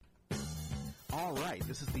All right,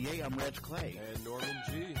 this is The Yay. I'm Reg Clay. And Norman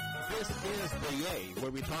G. This is The Yay, where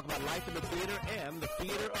we talk about life in the theater and the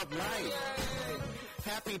theater of life. Yay.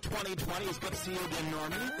 Happy 2020. It's good to see you again,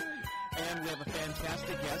 Norman. And we have a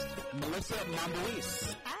fantastic guest, Melissa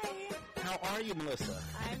Momboisse. Hi. How are you, Melissa?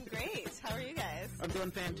 I'm great. How are you guys? I'm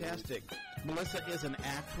doing fantastic. Melissa is an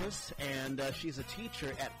actress, and she's a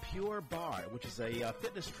teacher at Pure Bar, which is a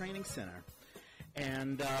fitness training center.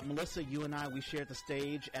 And Melissa, you and I, we shared the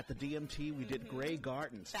stage at the DMT. We did Grey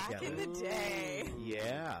Gardens Back together. in the day.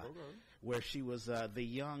 Yeah, where she was the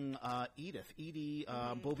young Edie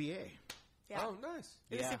Bouvier. Yeah. Oh, nice.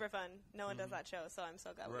 It was super fun. No one does that show, so I'm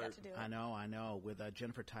so glad we got to do it. I know. With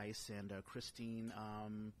Jennifer Tice and Christine.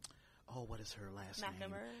 What is her last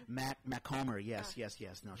name? Macomber. Yes.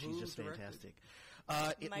 No, she's just fantastic.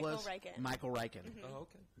 Michael Reichen. Oh,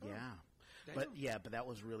 okay. Yeah. But that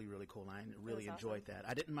was really, really cool. I really enjoyed that.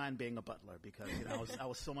 I didn't mind being a butler because I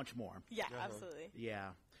was so much more. Yeah, absolutely. Yeah.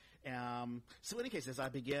 So in any case, as I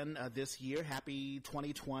begin this year, happy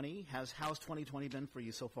 2020. How's 2020 been for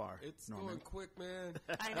you so far, It's Norman? going quick, man.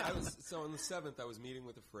 I know. So on the 7th, I was meeting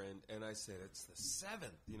with a friend, and I said, it's the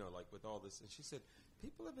 7th, like with all this. And she said,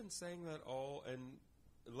 people have been saying that all. And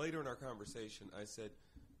later in our conversation,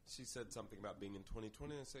 she said something about being in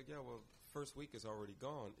 2020. And I said, yeah, well, first week is already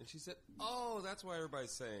gone. And she said, oh, that's why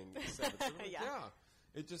everybody's saying the 7th. Like, yeah,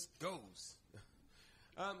 it just goes.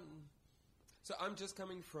 So I'm just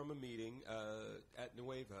coming from a meeting at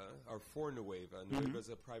Nueva, or for Nueva. Nueva is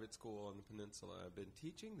a private school on the peninsula. I've been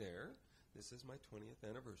teaching there. This is my 20th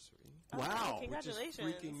anniversary. Wow. Congratulations.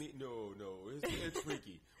 Which is freaking me. No, it's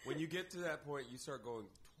freaky. When you get to that point, you start going,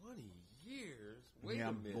 20 years? Wait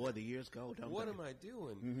a minute. Boy, the years go, don't What they? am I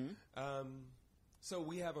doing? So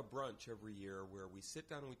we have a brunch every year where we sit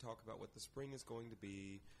down and we talk about what the spring is going to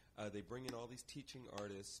be. They bring in all these teaching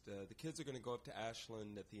artists. The kids are going to go up to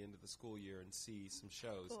Ashland at the end of the school year and see some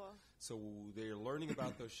shows. Cool. So they're learning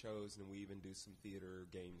about those shows, and we even do some theater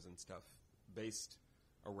games and stuff based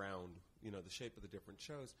around, the shape of the different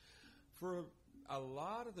shows. For a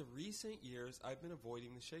lot of the recent years, I've been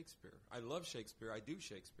avoiding the Shakespeare. I love Shakespeare. I do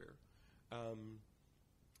Shakespeare.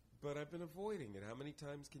 But I've been avoiding it. How many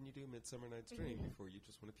times can you do Midsummer Night's Dream before you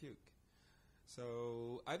just want to puke?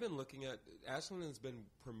 So I've been looking at, Ashland has been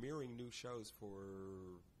premiering new shows for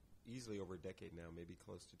easily over a decade now, maybe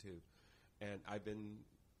close to 2. And I've been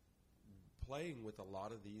playing with a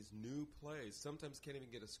lot of these new plays. Sometimes can't even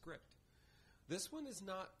get a script. This one is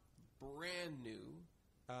not brand new.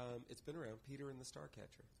 It's been around, Peter and the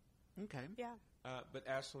Starcatcher. Okay. Yeah. But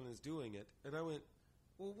Ashland is doing it. And I went,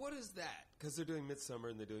 well, what is that? Because they're doing Midsummer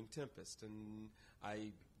and they're doing Tempest. And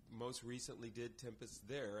I most recently did Tempest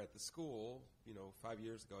there at the school, 5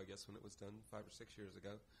 years ago, I guess, when it was done, 5 or 6 years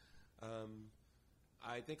ago.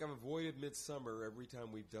 I think I've avoided Midsummer every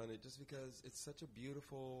time we've done it just because it's such a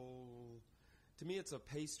beautiful, to me, it's a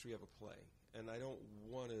pastry of a play. And I don't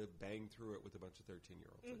want to bang through it with a bunch of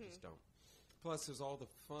 13-year-olds. I just don't. Plus, there's all the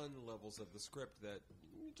fun levels of the script that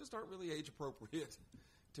just aren't really age appropriate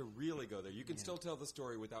to really go there. You can still tell the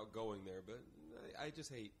story without going there, but I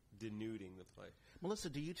just hate denuding the play. Melissa,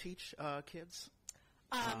 do you teach kids?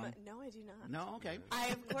 No, I do not. No? Okay. I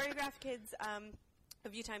have choreographed kids a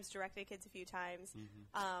few times, directed kids a few times,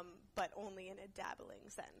 but only in a dabbling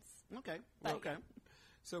sense. Okay. But okay.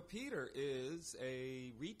 So Peter is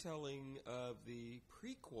a retelling of the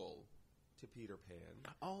prequel to Peter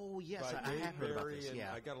Pan. Oh, yes, by I Dave have heard about Barry this, and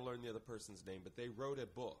yeah. I got to learn the other person's name, but they wrote a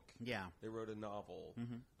book. Yeah. They wrote a novel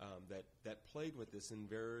that played with this in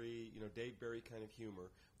very, Dave Barry kind of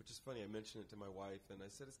humor, which is funny. I mentioned it to my wife, and I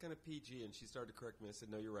said, it's kind of PG, and she started to correct me. I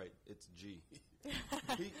said, no, you're right. It's G.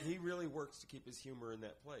 he really works to keep his humor in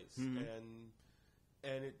that place,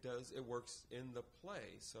 and it works in the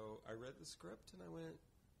play. So I read the script, and I went,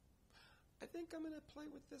 I think I'm going to play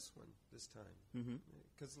with this one this time.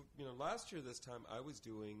 Because, last year this time I was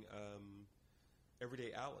doing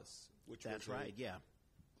Everyday Alice, which was a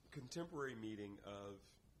contemporary meeting of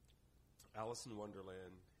Alice in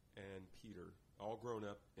Wonderland and Peter, all grown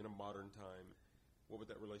up in a modern time. What would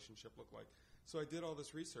that relationship look like? So I did all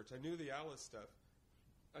this research. I knew the Alice stuff.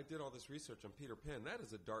 I did all this research on Peter Pan. That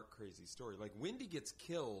is a dark, crazy story. Like, Wendy gets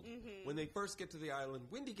killed. When they first get to the island,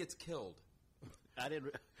 Wendy gets killed. I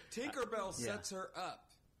didn't. Tinkerbell sets her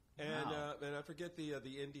up, and Wow. and I forget the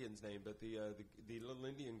Indian's name, but the little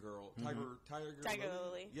Indian girl, Tiger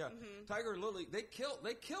Lily. Yeah, Tiger Lily. They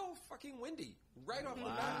kill fucking Wendy right off the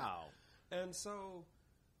bat. Wow. And so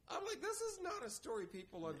I'm like, this is not a story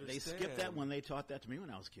people understand. They skipped that when they taught that to me when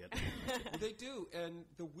I was a kid. Well, they do, and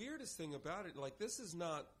the weirdest thing about it, like, this is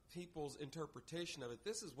not people's interpretation of it.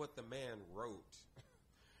 This is what the man wrote.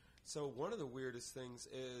 So one of the weirdest things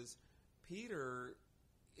is Peter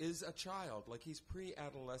is a child, like he's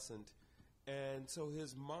pre-adolescent, and so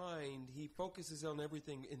his mind, he focuses on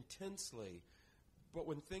everything intensely, but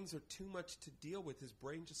when things are too much to deal with, his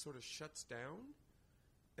brain just sort of shuts down,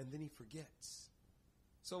 and then he forgets.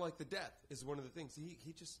 So like the death is one of the things, he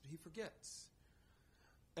forgets.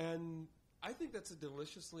 And I think that's a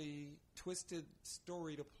deliciously twisted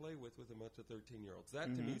story to play with a bunch of 13-year-olds. That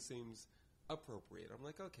to me seems appropriate. I'm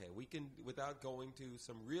like, okay, we can, without going to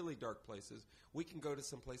some really dark places, we can go to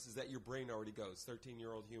some places that your brain already goes.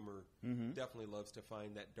 13-year-old humor definitely loves to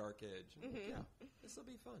find that dark edge. I'm like, yeah, this will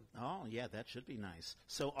be fun. Oh, yeah, that should be nice.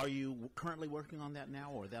 So are you currently working on that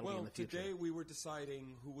now, or that'll be in the future? Well, today we were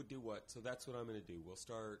deciding who would do what, so that's what I'm going to do. We'll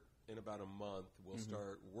start in about a month. We'll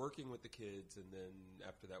start working with the kids, and then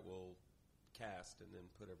after that we'll cast and then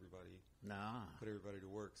put everybody to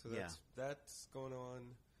work. So that's going on.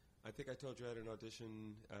 I think I told you I had an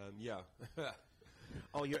audition. Yeah.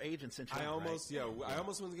 Oh, your agent sent you. I almost right?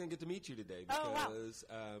 wasn't going to get to meet you today because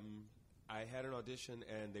I had an audition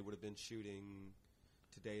and they would have been shooting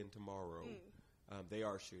today and tomorrow. They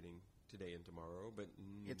are shooting today and tomorrow, but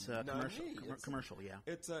it's a commercial. Yeah.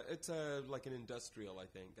 It's a like an industrial. I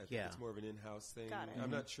think it's more of an in-house thing. Got it.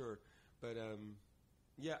 I'm not sure, but.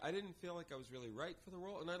 Yeah, I didn't feel like I was really right for the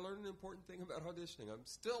role, and I learned an important thing about auditioning. I'm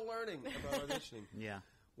still learning about auditioning. Yeah.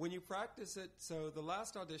 When you practice it, so the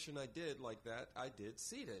last audition I did like that, I did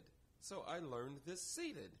seated. So I learned this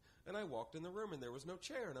seated, and I walked in the room, and there was no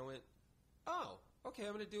chair, and I went, oh, okay,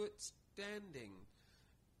 I'm going to do it standing.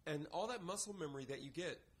 And all that muscle memory that you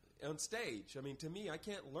get on stage, I mean, to me, I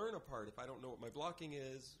can't learn a part if I don't know what my blocking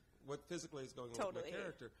is, what physically is going on with my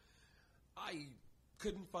character. I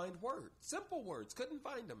couldn't find words, simple words, couldn't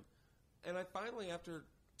find them. And I finally, after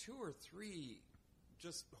 2 or 3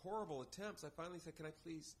 just horrible attempts, I finally said, can I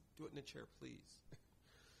please do it in a chair, please?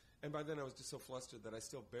 And by then I was just so flustered that I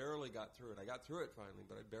still barely got through it. I got through it finally,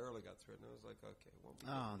 but I barely got through it. And I was like, okay.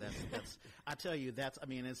 Well, that's I tell you,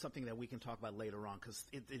 it's something that we can talk about later on because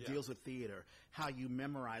it deals with theater, how you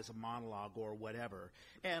memorize a monologue or whatever.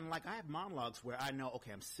 And like I have monologues where I know,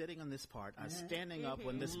 okay, I'm sitting on this part, I'm standing up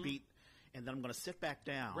when this beat, and then I'm going to sit back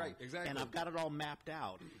down. Right, exactly. And I've got it all mapped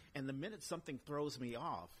out. And the minute something throws me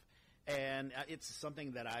off, and it's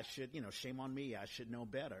something that I should, shame on me, I should know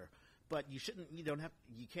better. But you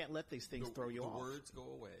can't let these things throw you off. The words go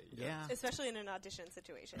away. Yeah. Especially in an audition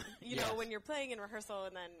situation. You know, when you're playing in rehearsal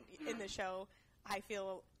and then in the show, I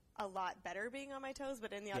feel a lot better being on my toes.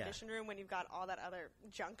 But in the audition room, when you've got all that other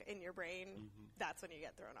junk in your brain, that's when you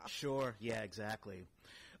get thrown off. Sure. Yeah, exactly.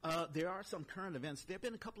 There are some current events. There have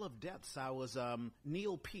been a couple of deaths. I was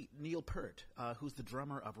Neil Peart, who's the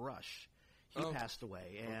drummer of Rush. He passed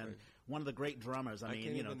away, and one of the great drummers. I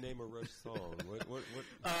can't even name a Rush song. What?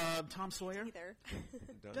 Tom Sawyer. Either.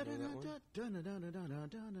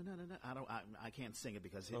 I can't sing it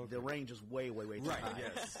because the range is way too high.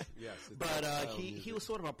 Yes. But he was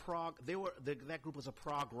sort of a prog. That group was a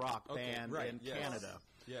prog rock band in Canada.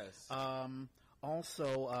 Yes.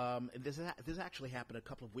 Also, this actually happened a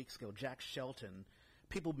couple of weeks ago. Jack Shelton.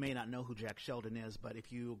 People may not know who Jack Shelton is, but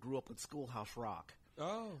if you grew up with Schoolhouse Rock.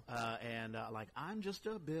 Like I'm just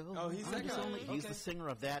a bill. Oh, he's that guy. He's the singer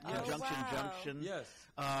of that Junction. Yes.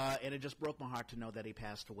 And it just broke my heart to know that he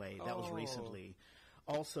passed away. That was recently.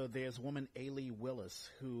 Also, there's a woman, Ailey Willis,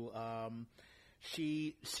 who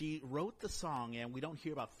she wrote the song, and we don't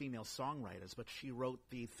hear about female songwriters, but she wrote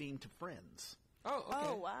the theme to Friends. Oh, okay.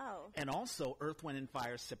 Oh, wow. And also Earth, Wind, and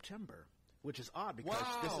Fire, September. Which is odd because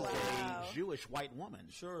this is a Jewish white woman.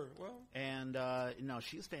 Sure, well. And,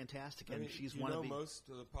 she's fantastic, and she's one of the... most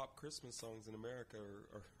of the pop Christmas songs in America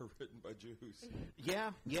are written by Jews. Yeah.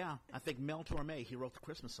 I think Mel Torme, he wrote the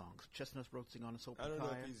Christmas songs. Chestnuts roasting on a soap I don't fire.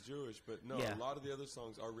 know if he's Jewish, but no, a lot of the other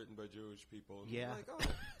songs are written by Jewish people. And yeah. I'm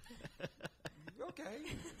like,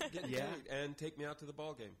 okay. Get married and take me out to the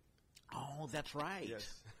ball game. Oh, that's right.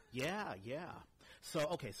 Yes. Yeah.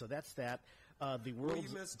 So that's that. The world. Well,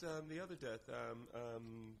 you missed the other death,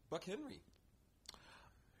 Buck Henry.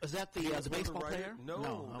 Is that the baseball player?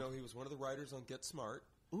 No, he was one of the writers on Get Smart.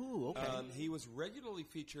 Ooh, okay. He was regularly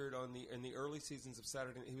featured in the early seasons of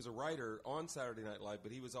Saturday. He was a writer on Saturday Night Live,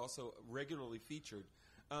 but he was also regularly featured.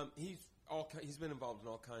 He's been involved in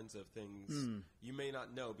all kinds of things you may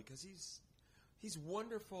not know because he's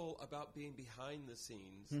wonderful about being behind the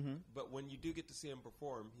scenes. But when you do get to see him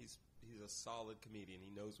perform, he's a solid comedian.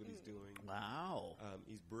 He knows what he's doing. Wow.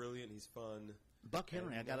 He's brilliant. He's fun. Buck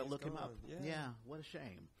Henry, I got to look him up. Yeah, what a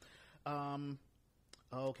shame.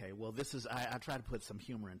 Okay, well, this is, I try to put some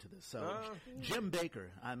humor into this. So, Jim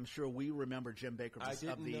Baker, I'm sure we remember Jim Baker of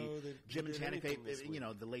the Jim and Tammy Faye,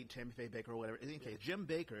 the late Tammy Faye Baker or whatever. In any case, Jim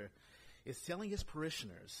Baker is telling his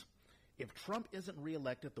parishioners, if Trump isn't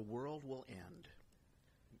reelected, the world will end.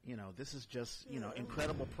 You know, this is just, you know,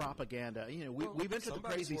 incredible propaganda. You know, we've entered the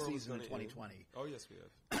crazy season in 2020. Oh, yes, we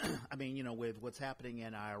have. I mean, you know, with what's happening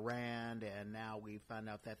in Iran, and now we found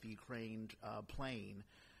out that the Ukraine plane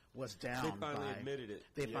was down. They finally admitted it.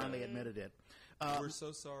 They finally admitted it. We're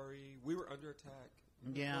so sorry. We were under attack.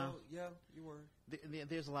 Yeah. Well, yeah, you were.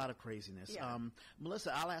 There's a lot of craziness. Yeah.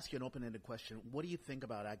 Melissa, I'll ask you an open-ended question. What do you think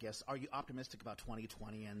about, I guess, are you optimistic about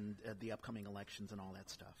 2020 and the upcoming elections and all that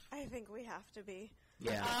stuff? I think we have to be.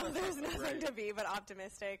 Yeah. There's nothing to be but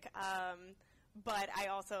optimistic. But I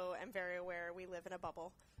also am very aware we live in a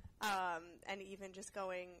bubble. And even just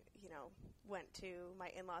going, you know, went to my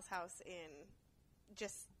in-laws' house in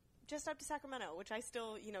just up to Sacramento, which I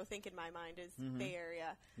still, you know, think in my mind is Bay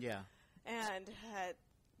Area. Yeah. And at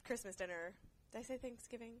Christmas dinner, did I say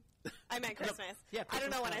Thanksgiving? I meant Christmas. Yeah, I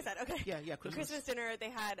don't know what I said. Okay. Yeah, Christmas Dinner,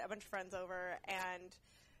 they had a bunch of friends over, and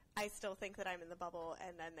I still think that I'm in the bubble,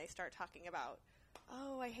 and then they start talking about,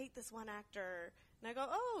 oh, I hate this one actor. And I go,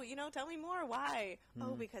 oh, you know, tell me more. Why?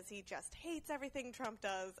 Oh, because he just hates everything Trump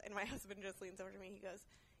does. And my husband just leans over to me. He goes,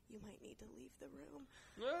 you might need to leave the room.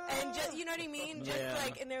 And just, you know what I mean? Just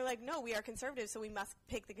like, and they're like, no, we are conservative, so we must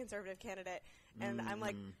pick the conservative candidate. And I'm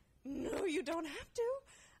like, no, you don't have to.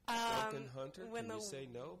 Duncan Hunter, when can the you say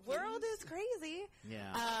no, please? world is crazy.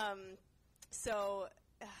 Yeah. So,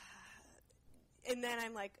 and then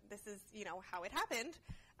I'm like, this is, you know, how it happened,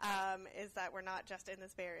 is that we're not just in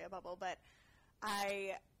this Bay Area bubble. But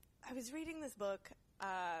I was reading this book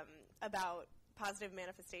about positive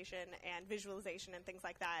manifestation and visualization and things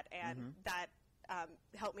like that, and that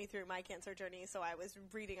helped me through my cancer journey. So I was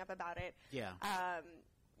reading up about it. Yeah.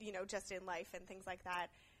 You know, just in life and things like that.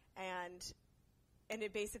 And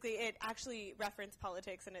it actually referenced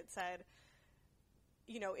politics, and it said,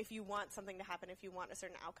 you know, if you want something to happen, if you want a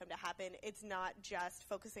certain outcome to happen, it's not just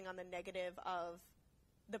focusing on the negative of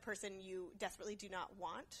the person you desperately do not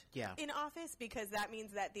want in office, because that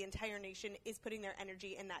means that the entire nation is putting their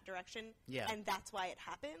energy in that direction, and that's why it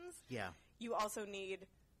happens. Yeah. You also need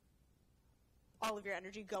all of your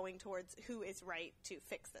energy going towards who is right to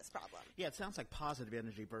fix this problem. Yeah, it sounds like positive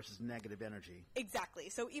energy versus negative energy. Exactly.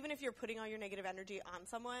 So even if you're putting all your negative energy on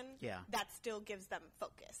someone, that still gives them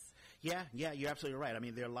focus. Yeah, you're absolutely right. I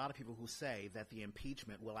mean, there are a lot of people who say that the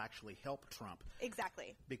impeachment will actually help Trump.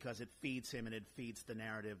 Exactly. Because it feeds him and it feeds the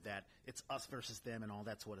narrative that it's us versus them and all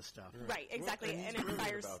that sort of stuff. Right, exactly. Well, and it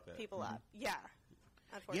fires people up. Yeah.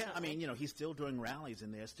 Yeah, I mean, you know, he's still doing rallies,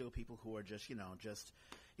 and there's still people who are just,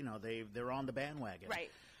 they're on the bandwagon.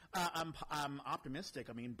 Right. I'm optimistic.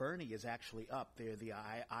 I mean, Bernie is actually up there, the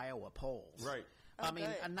Iowa polls. Right. I mean,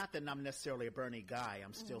 not that I'm necessarily a Bernie guy.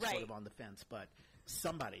 I'm still sort of on the fence, but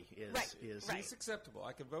somebody is. He's acceptable.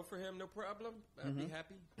 I can vote for him, no problem. I'd be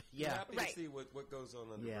happy. Yeah. Happy to see what goes on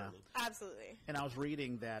under Bernie. Absolutely. And I was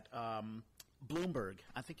reading that Bloomberg,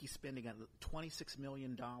 I think he's spending $26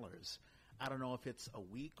 million. I don't know if it's a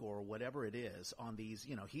week or whatever it is on these,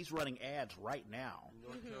 you know, he's running ads right now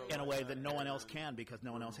in a way that no one else can, because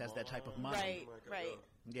no one else has that type of money. Right.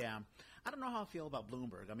 Yeah. I don't know how I feel about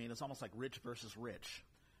Bloomberg. I mean, it's almost like rich versus rich.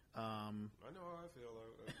 I know how I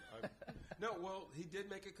feel. No, well, he did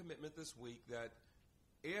make a commitment this week that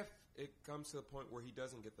if it comes to the point where he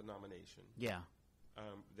doesn't get the nomination,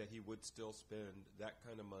 that he would still spend that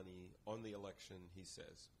kind of money on the election, he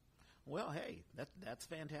says. Well, hey, that's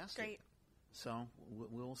fantastic. Great. So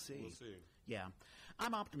we'll see. We'll see. Yeah.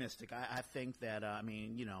 I'm optimistic. I think that,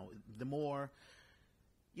 the more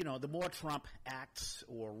Trump acts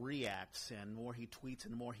or reacts and more he tweets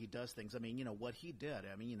and the more he does things, I mean, you know, what he did,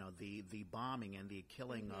 I mean, you know, the bombing and the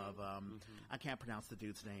killing of, I can't pronounce the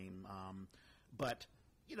dude's name, but,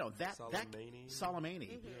 you know,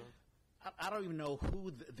 Soleimani. I don't even know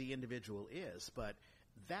who the individual is, but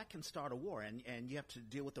that can start a war, and you have to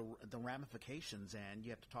deal with the ramifications, and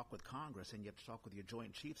you have to talk with Congress, and you have to talk with your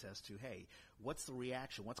Joint Chiefs as to, hey, what's the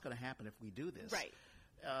reaction? What's going to happen if we do this? Right.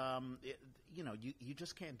 You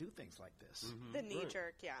just can't do things like this. Mm-hmm. The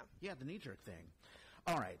knee-jerk, Yeah, the knee-jerk thing.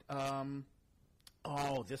 All right.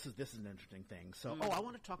 This is an interesting thing. So, I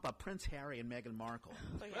want to talk about Prince Harry and Meghan Markle.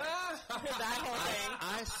 That whole thing.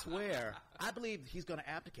 I swear, I believe he's going to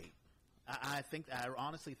abdicate. I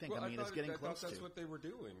honestly think. Well, it's getting close to. That's what they were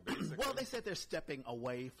doing, basically. Well, they said they're stepping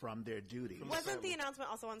away from their duties. Wasn't the announcement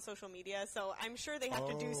also on social media? So I'm sure they have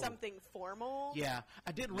to do something formal. Yeah,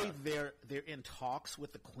 I did read they're in talks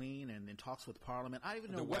with the Queen and in talks with Parliament. I don't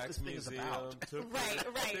even know what this thing is about. Right.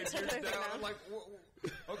 I'm like,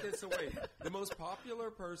 Okay, so wait. The most popular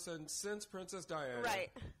person since Princess Diana. Right.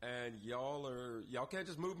 And y'all can't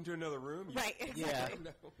just move into another room? Right, exactly.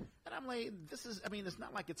 Yeah. No. And I'm like, it's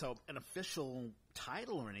not like it's an official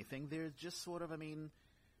title or anything. There's just sort of,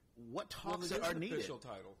 what talks it is are an needed? official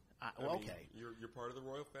title. Okay. You're part of the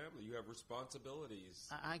royal family. You have responsibilities.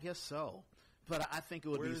 I guess so. But I think it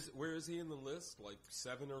would Where is he in the list? Like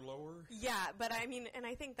 7 or lower? Yeah, but and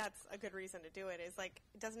I think that's a good reason to do it. Is like,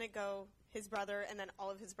 doesn't it go his brother and then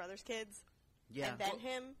all of his brother's kids? Yeah. And then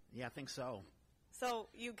him? Yeah, I think so. So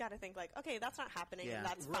you got to think like, okay, that's not happening. Yeah. And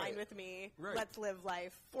that's fine with me. Right. Let's live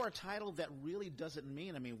life. For a title that really doesn't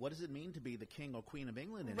mean, what does it mean to be the king or queen of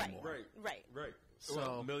England anymore? Right. So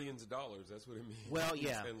well, millions of dollars, that's what it means. Well,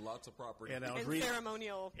 yeah. And lots of property. And I was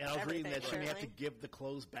ceremonial and I was reading that she may have to apparently. give the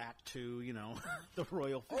clothes back to, the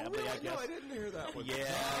royal Oh, family, really? I guess. No, I didn't hear that one. Yeah.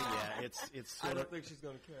 It's I sort don't of. think she's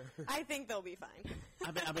going to care. I think they'll be fine.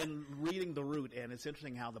 I've been reading The Root, and it's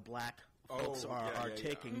interesting how the black folks are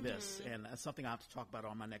taking this, and that's something I'll have to talk about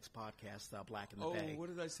on my next podcast, Black in the Bay. Oh,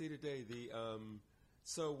 what did I see today?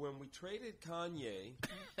 So when we traded Kanye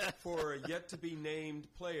for a yet-to-be-named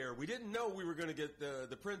player, we didn't know we were going to get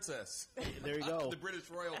the princess. There you go. The British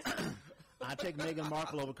royalty. I take Meghan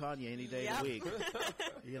Markle over Kanye any day of the week.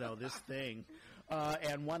 This thing.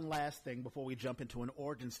 And one last thing before we jump into an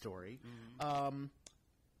origin story.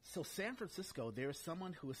 So San Francisco, there's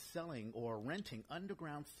someone who is selling or renting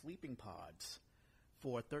underground sleeping pods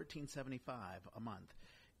for $13.75 a month.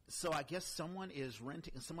 So I guess someone has,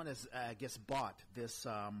 bought this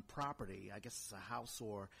property. I guess it's a house,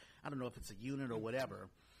 or I don't know if it's a unit or whatever.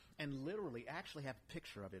 And literally, actually have a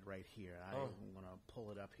picture of it right here. I want to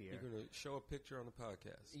pull it up here. You're going to show a picture on the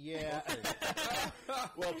podcast. Yeah.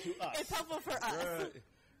 Well, to us. It's helpful for us.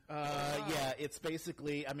 Yeah, it's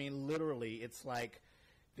basically, literally, it's like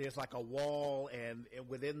there's like a wall, and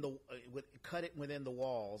within the cut it within the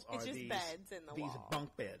walls are It's just these beds in the wall.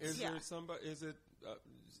 bunk beds. Is there somebody? Is it?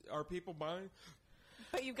 Are people buying?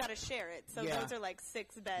 But you've got to share it. So Yeah. those are like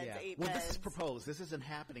 6 beds, 8 well, beds. this is proposed. This isn't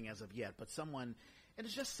happening as of yet, but someone. And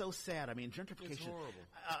it's just so sad. Gentrification. It's horrible.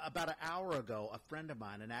 About an hour ago, a friend of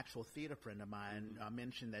mine, an actual theater friend of mine,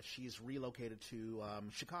 mentioned that she's relocated to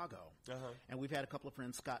Chicago. And we've had a couple of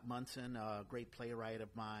friends, Scott Munson, a great playwright of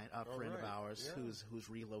mine, a friend of ours, who's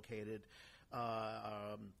relocated.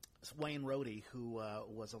 Wayne Rohde, who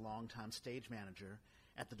was a longtime stage manager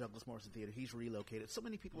at the Douglas Morrison Theater, he's relocated. So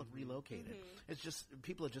many people have relocated. It's just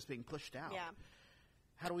people are just being pushed out. Yeah.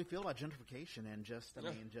 How do we feel about gentrification and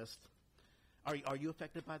Are you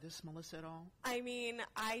affected by this, Melissa, at all?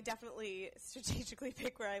 I definitely strategically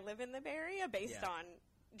pick where I live in the Bay Area based on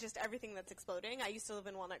just everything that's exploding. I used to live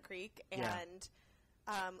in Walnut Creek and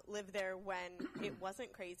lived there when it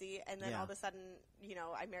wasn't crazy. And then all of a sudden,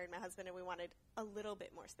 I married my husband and we wanted a little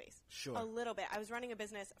bit more space. Sure. A little bit. I was running a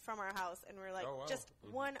business from our house and we were like, just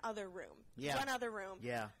one other room. Yeah. One other room.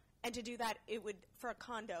 Yeah. And to do that, it would, for a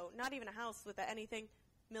condo, not even a house with anything,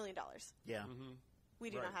 $1 million. Yeah. We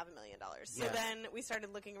do not have $1 million. So Yeah. then we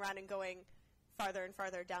started looking around and going farther and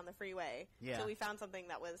farther down the freeway. Yeah. So we found something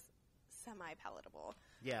that was semi-palatable.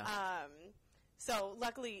 Yeah. So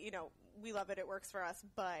luckily, we love it. It works for us.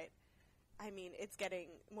 But, it's getting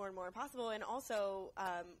more and more impossible. And also,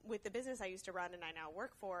 with the business I used to run and I now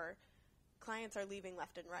work for, clients are leaving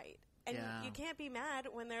left and right. And you can't be mad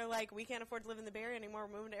when they're like, we can't afford to live in the Bay Area anymore.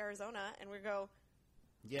 We're moving to Arizona. And we go,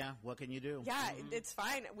 yeah, what can you do? yeah, it's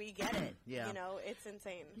fine. We get it. Yeah. It's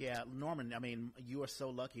insane. Yeah, Norman, you are so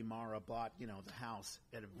lucky Mara bought, the house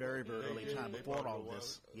at a very, very early time before all of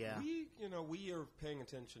this. Yeah. We are paying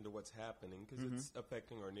attention to what's happening because it's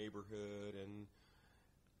affecting our neighborhood and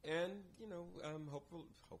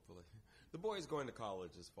hopefully. The boy's going to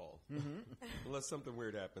college this fall. Unless something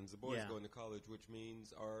weird happens. The boy's going to college, which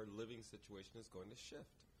means our living situation is going to shift.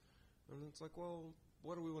 And it's like, well,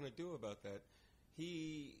 what do we want to do about that?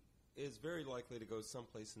 He is very likely to go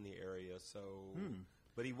someplace in the area, so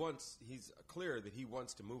but he's clear that he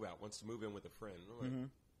wants to move out, wants to move in with a friend. I'm like,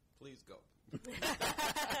 please go.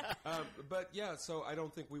 But yeah, so I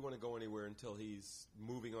don't think we want to go anywhere until he's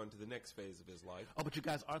moving on to the next phase of his life. Oh, but you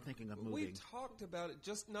guys are thinking of moving. We talked about it,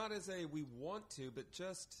 just not as we want to, but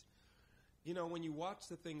just, when you watch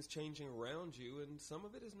the things changing around you, and some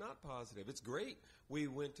of it is not positive. It's great. We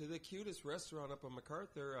went to the cutest restaurant up on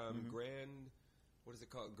MacArthur, what is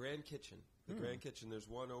it called? Grand Kitchen. The Grand Kitchen. There's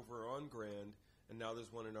one over on Grand, and now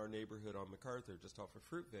there's one in our neighborhood on MacArthur, just off of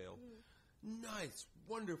Fruitvale. Nice,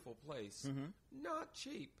 wonderful place. Not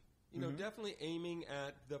cheap. Definitely aiming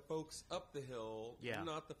at the folks up the hill,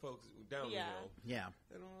 not the folks down the hill. Yeah.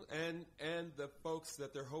 And the folks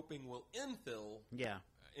that they're hoping will infill. Yeah.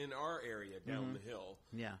 in our area down the hill.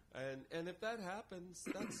 Yeah. And if that happens,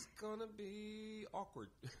 that's going to be awkward.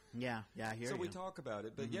 Yeah, I hear you. So we talk about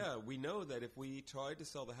it. But, yeah, we know that if we tried to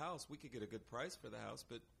sell the house, we could get a good price for the house,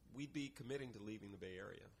 but we'd be committing to leaving the Bay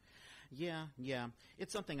Area. Yeah.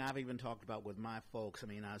 It's something I've even talked about with my folks. I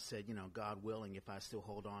mean, I said, God willing, if I still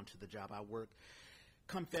hold on to the job I work,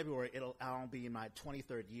 come February, I'll be in my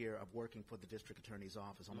 23rd year of working for the district attorney's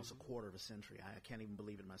office, almost a quarter of a century. I can't even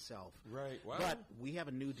believe it myself. Right, wow. But we have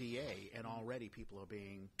a new DA, and already people are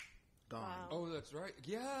being gone. Wow. Oh, that's right.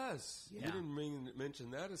 Yes. Yeah. You didn't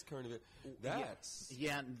mention that as current event. That's...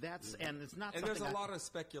 Yeah, and it's not and something there's a lot of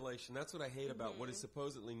speculation. That's what I hate about what is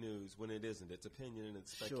supposedly news when it isn't. It's opinion and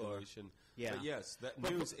it's speculation. Sure. Yeah. But yes,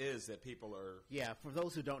 news is that people are... Yeah, for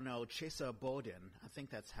those who don't know, Chesa Bodin, I think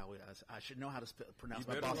that's how it is. I should know how to pronounce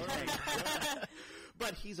my better boss's learn. name.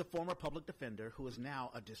 But he's a former public defender who is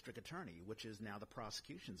now a district attorney, which is now the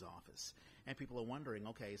prosecution's office. And people are wondering,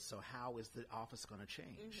 okay, so how is the office going to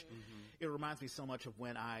change? It reminds me so much of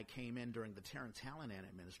when I came in during the Terrence Hallinan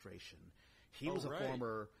administration. He was a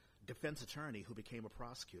former defense attorney who became a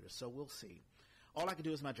prosecutor, so we'll see. All I can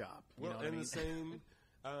do is my job. Well, the same...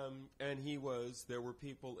 and there were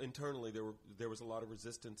people internally, there was a lot of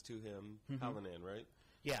resistance to him, Hallinan, right?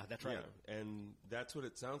 Yeah, that's right. Yeah, and that's what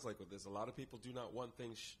it sounds like with this. A lot of people do not want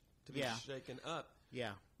things to be shaken up.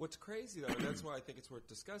 Yeah. What's crazy, though, and that's why I think it's worth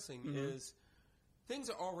discussing, is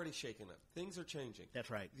things are already shaken up. Things are changing.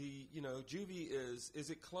 That's right. Juvie is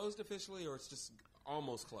it closed officially, or it's just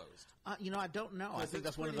almost closed? I don't know. I think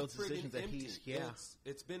that's one of those decisions that empty. he's, yeah.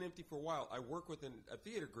 It's been empty for a while. I work with a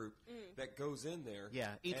theater group that goes in there. Yeah,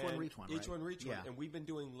 each one reach one, Each right? one reach Yeah. one. And we've been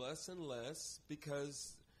doing less and less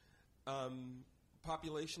because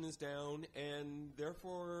population is down, and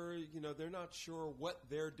therefore, they're not sure what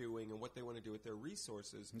they're doing and what they want to do with their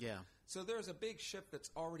resources. Yeah. So there's a big shift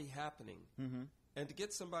that's already happening. And to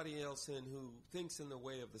get somebody else in who thinks in the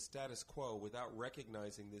way of the status quo without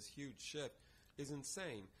recognizing this huge shift is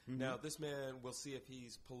insane. Now, this man, we'll see if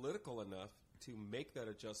he's political enough to make that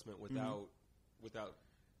adjustment without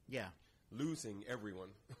losing everyone.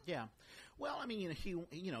 Yeah. Well, I mean,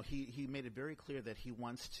 he made it very clear that he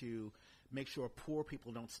wants to make sure poor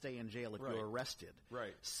people don't stay in jail if you're arrested.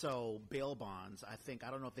 Right. So bail bonds, I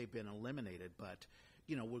don't know if they've been eliminated, but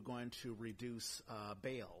we're going to reduce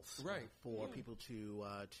bails for people to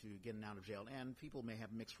get out of jail, and people may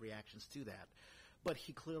have mixed reactions to that. But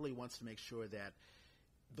he clearly wants to make sure that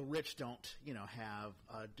the rich don't, have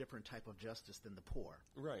a different type of justice than the poor.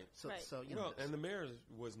 Right. So and the mayor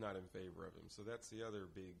was not in favor of him, so that's the other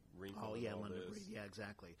big wrinkle. Oh, yeah, in all Linda this. Breed. Yeah,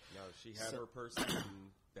 exactly. No, she had her person,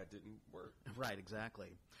 and that didn't work. Right,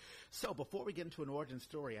 exactly. So before we get into an origin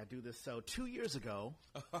story, I do this. So 2 years ago,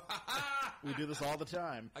 we do this all the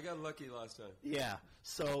time. I got lucky last time. Yeah.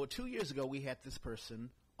 So 2 years ago, we had this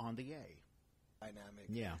person on the A. Dynamic.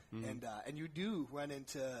 Yeah. And you do run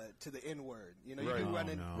into the N word. You do run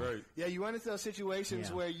into Right. Yeah, you run into those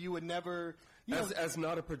situations where you would never as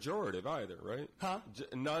not a pejorative either, right? Huh?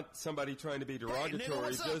 Not somebody trying to be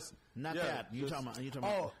derogatory, just not that. You talking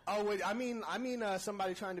about? Wait, I mean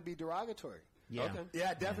somebody trying to be derogatory. Yeah. Okay.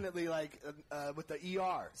 Yeah, definitely with the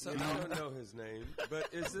ER. So I don't know his name, but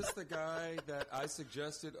is this the guy that I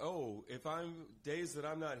suggested? Oh, if I'm days that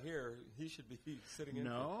I'm not here, he should be sitting in.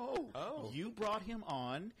 No. Oh. You brought him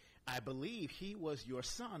on. I believe he was your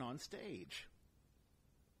son on stage.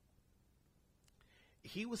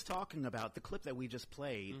 He was talking about the clip that we just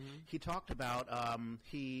played. He talked about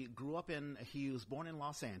he was born in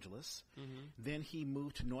Los Angeles. Then he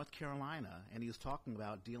moved to North Carolina, and he was talking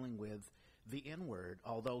about dealing with the N-word,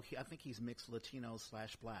 although I think he's mixed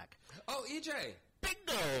Latino/black. Oh, EJ.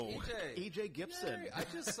 Bingo! EJ. EJ Gibson. Yay. I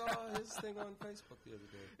just saw his thing on Facebook the other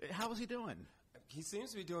day. How was he doing? He seems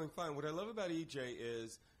to be doing fine. What I love about EJ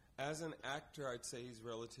is, as an actor, I'd say he's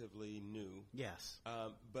relatively new. Yes.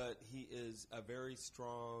 But he is a very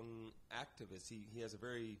strong activist. He has a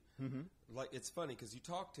very, it's funny because you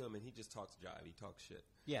talk to him and he just talks jive. He talks shit.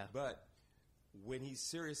 Yeah. But when he's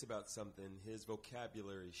serious about something, his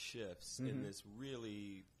vocabulary shifts in this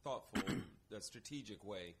really thoughtful, strategic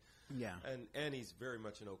way. Yeah. And he's very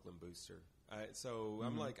much an Oakland booster. So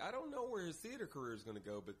I'm like, I don't know where his theater career is going to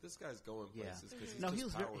go, but this guy's going places because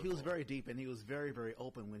he was very deep, and he was very, very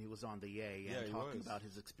open when he was on the A and talking was. about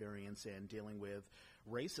his experience and dealing with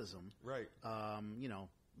racism. Right.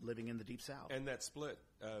 Living in the Deep South. And that split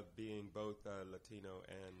of being both Latino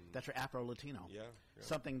and... That's your Afro-Latino. Yeah.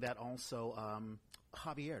 Something that also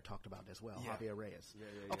Javier talked about as well, Yeah. Javier Reyes.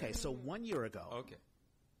 Yeah. Okay, so 1 year ago. Okay.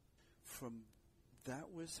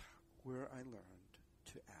 That was where I learned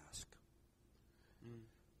to ask.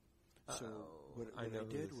 So what I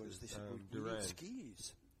did was they said, we need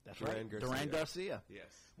skis. That's Duran right. Duran Garcia. Yes.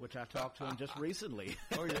 Which I talked to him just recently.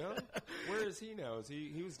 Oh, yeah? Where is he now?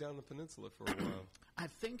 He was down the peninsula for a while. I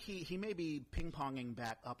think he may be ping-ponging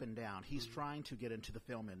back up and down. He's trying to get into the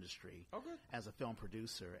film industry as a film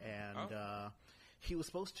producer. And he was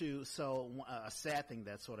supposed to, a sad thing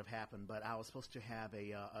that sort of happened, but I was supposed to have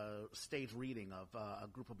a stage reading of a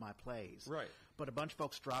group of my plays. Right. But a bunch of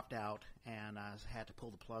folks dropped out, and I had to pull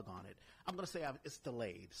the plug on it. I'm going to say it's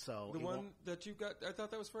delayed. So the one that you got, I thought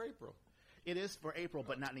that was for April. It is for April,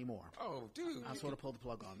 but not anymore. Oh, dude. I sort of pulled the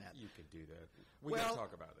plug on that. You could do that. We got to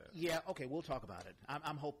talk about that. Yeah, okay, we'll talk about it.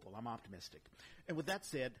 I'm hopeful. I'm optimistic. And with that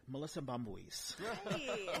said, Melissa Momboisse.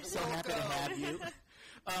 Hey. I'm so happy to have you.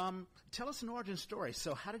 Tell us an origin story.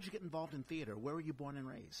 So how did you get involved in theater? Where were you born and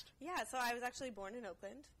raised? Yeah, so I was actually born in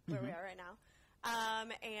Oakland, where we are right now.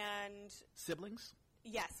 And siblings?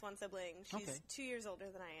 Yes, one sibling. She's 2 years older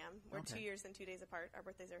than I am. We're 2 years and 2 days apart. Our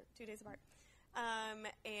birthdays are 2 days apart.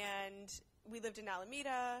 And we lived in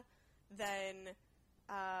Alameda. Then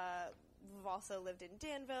we've also lived in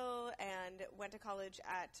Danville and went to college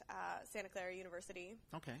at Santa Clara University.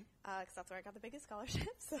 Okay. Because that's where I got the biggest scholarship.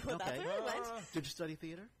 So that's where I went. Did you study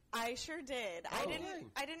theater? I sure did. Oh,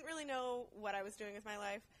 I didn't really know what I was doing with my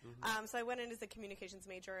life. So I went in as a communications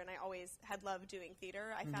major, and I always had loved doing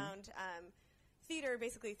theater. I found theater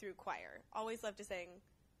basically through choir. Always loved to sing.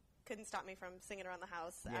 Couldn't stop me from singing around the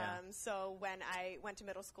house. Yeah. So when I went to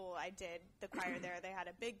middle school, I did the choir there. They had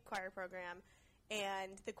a big choir program,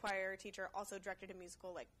 and the choir teacher also directed a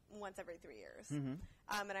musical like once every 3 years.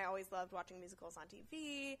 And I always loved watching musicals on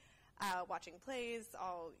TV, watching plays,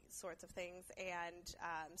 all sorts of things. And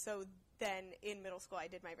so then in middle school, I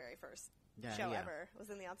did my very first show ever. Was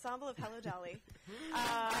in the ensemble of Hello Dolly.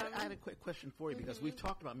 I had a quick question for you because we've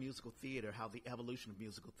talked about musical theater, how the evolution of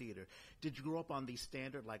musical theater. Did you grow up on the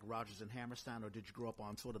standard like Rodgers and Hammerstein, or did you grow up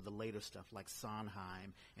on sort of the later stuff like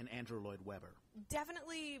Sondheim and Andrew Lloyd Webber?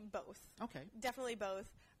 Definitely both. Okay. Definitely both.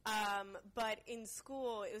 But in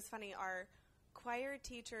school, it was funny. Our choir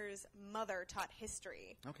teacher's mother taught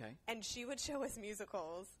history. Okay. And she would show us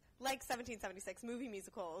musicals, like 1776, movie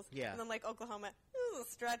musicals. Yeah. And then like Oklahoma,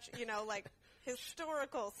 stretch, like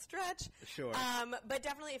historical stretch. Sure. But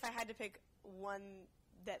definitely if I had to pick one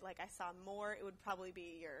that like I saw more, it would probably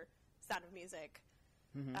be your Sound of Music,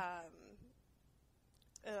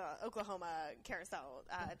 Oklahoma carousel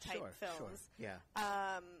type films. Sure.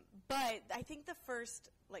 Yeah. But I think the first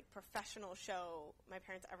like professional show my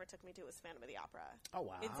parents ever took me to was Phantom of the Opera. Oh,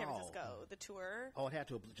 wow. In San Francisco, the tour. Oh, it had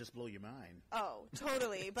to just blow your mind. Oh,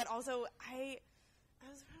 totally. But also, I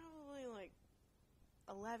was probably like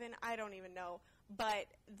 11. I don't even know. But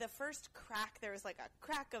the first crack, there was like a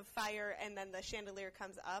crack of fire, and then the chandelier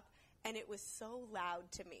comes up, and it was so loud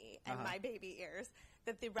to me and my baby ears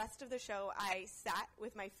that the rest of the show, I sat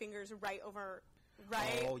with my fingers right over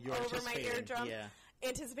my eardrum. Yeah.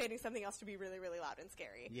 Anticipating something else to be really, really loud and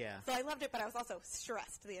scary. Yeah. So I loved it, but I was also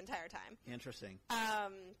stressed the entire time. Interesting.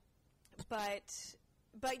 But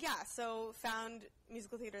yeah, so found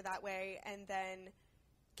musical theater that way, and then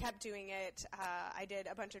kept doing it. I did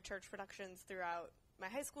a bunch of church productions throughout my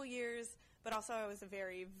high school years, but also I was a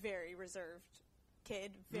very, very reserved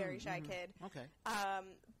kid, very shy kid. Okay.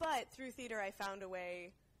 But through theater, I found a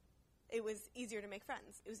way. It was easier to make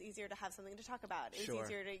friends. It was easier to have something to talk about. It was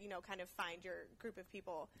easier to, kind of find your group of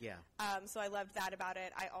people. Yeah. So I loved that about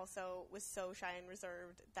it. I also was so shy and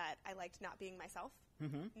reserved that I liked not being myself.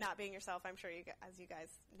 Not being yourself, I'm sure, as you guys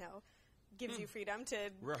know, gives you freedom to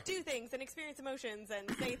do things and experience emotions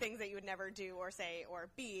and say things that you would never do or say or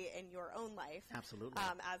be in your own life. Absolutely.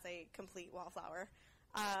 As a complete wallflower.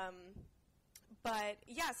 But,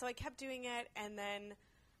 yeah, so I kept doing it, and then...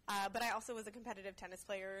 but I also was a competitive tennis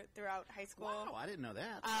player throughout high school. Wow, I didn't know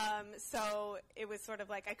that. So it was sort of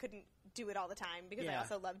like I couldn't do it all the time because I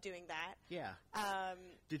also loved doing that. Yeah.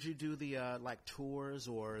 Did you do the like tours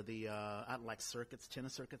or the like circuits,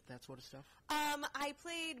 tennis circuit, that sort of stuff? I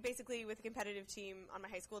played basically with a competitive team on my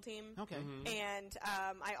high school team. Okay. And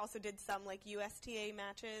I also did some like USTA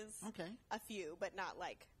matches. Okay. A few, but not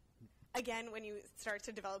like. Again, when you start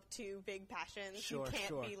to develop two big passions, you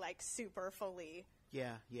can't be like super fully.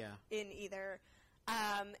 Yeah. In either.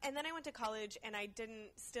 And then I went to college, and I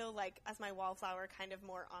didn't still, like, as my wallflower kind of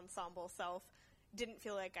more ensemble self, didn't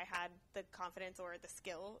feel like I had the confidence or the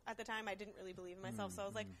skill at the time. I didn't really believe in myself, so I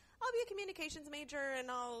was like, I'll be a communications major,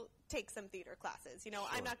 and I'll take some theater classes.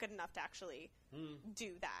 I'm not good enough to actually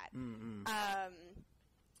do that.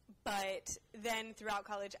 But then throughout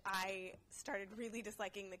college, I started really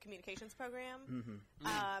disliking the communications program,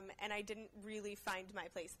 and I didn't really find my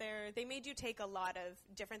place there. They made you take a lot of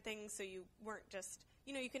different things, so you weren't just,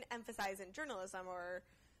 you can emphasize in journalism or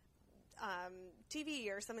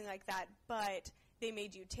TV or something like that, but they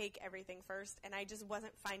made you take everything first, and I just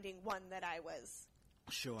wasn't finding one that I was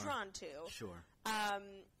drawn to. Sure.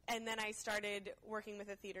 And then I started working with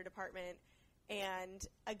the theater department, and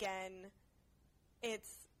again,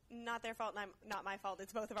 it's not their fault, and not my fault.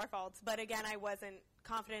 It's both of our faults. But again, I wasn't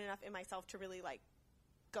confident enough in myself to really, like,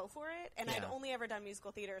 go for it. And I'd only ever done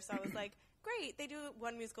musical theater, so I was like, great, they do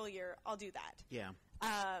one musical a year. I'll do that. Yeah.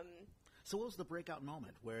 So what was the breakout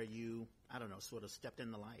moment where you, I don't know, sort of stepped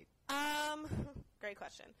in the light? Great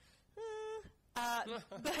question.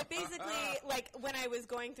 But basically, like, when I was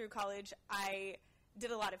going through college, I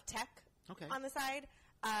did a lot of tech on the side.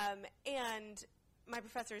 And my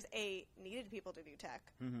professors, needed people to do tech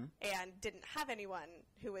and didn't have anyone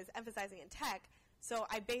who was emphasizing in tech. So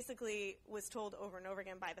I basically was told over and over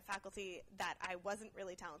again by the faculty that I wasn't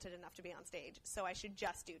really talented enough to be on stage, so I should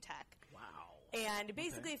just do tech. Wow. And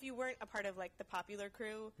basically, if you weren't a part of, like, the popular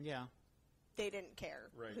crew, they didn't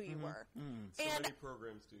care who you were. So many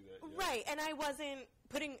programs do that. Yeah. Right, and I wasn't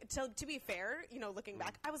putting, to be fair, you know, looking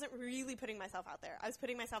back, I wasn't really putting myself out there. I was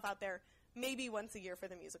putting myself out there maybe once a year for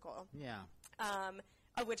the musical. Yeah.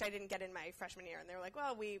 Of which I didn't get in my freshman year. And they were like,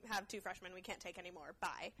 well, we have 2 freshmen. We can't take any more.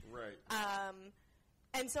 Bye. Right.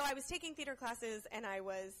 And so I was taking theater classes, and I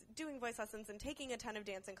was doing voice lessons and taking a ton of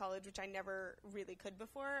dance in college, which I never really could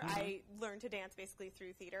before. I learned to dance basically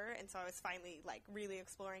through theater, and so I was finally, like, really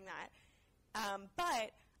exploring that.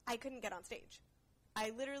 But I couldn't get on stage.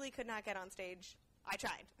 I literally could not get on stage. I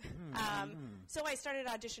tried. So I started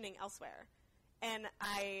auditioning elsewhere. And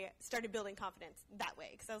I started building confidence that way.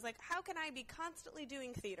 Because I was like, how can I be constantly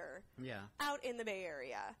doing theater out in the Bay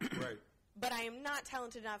Area? Right. But I am not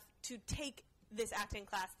talented enough to take this acting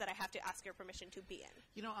class that I have to ask your permission to be in.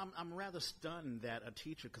 You know, I'm rather stunned that a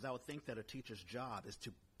teacher, because I would think that a teacher's job is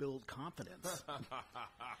to build confidence.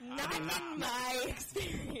 Not in my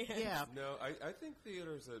experience. Yeah. No, I think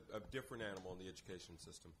theater is a different animal in the education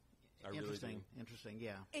system. Interesting,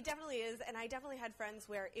 yeah. It definitely is, and I definitely had friends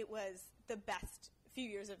where it was the best few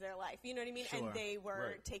years of their life. You know what I mean? Sure. And they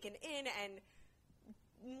were taken in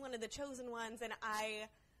and one of the chosen ones, and I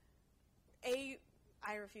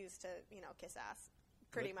refused to, you know, kiss ass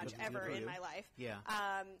pretty much ever in my life. Yeah.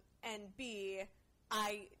 And B,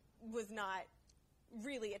 I was not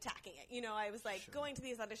really attacking it. You know, I was like going to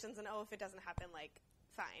these auditions and, if it doesn't happen, like,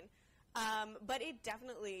 fine. But it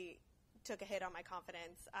definitely took a hit on my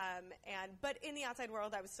confidence. But in the outside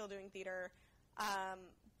world, I was still doing theater.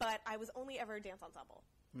 But I was only ever a dance ensemble.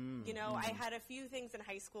 You know, I had a few things in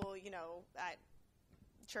high school, you know, at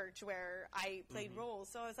church where I played roles.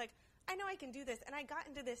 So I was like, I know I can do this. And I got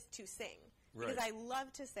into this to sing. Because I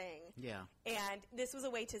love to sing. Yeah. And this was a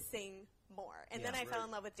way to sing more. And then I fell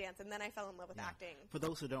in love with dance, and then I fell in love with acting. For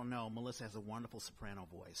those who don't know, Melissa has a wonderful soprano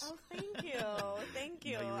voice. Oh, thank you. Thank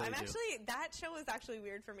you. No, you really I'm do. actually, that show was actually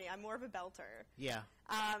weird for me. I'm more of a belter. Yeah.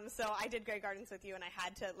 So I did Grey Gardens with you, and I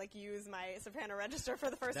had to, like, use my soprano register for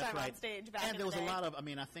the first That's time right. on stage back and in there was the day. a lot of, I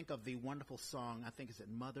mean, I think of the wonderful song, I think, is it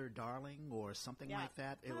Mother Darling or something like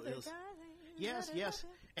that? It was, yes.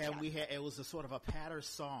 And we had, it was a sort of a patter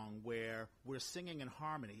song where we're singing in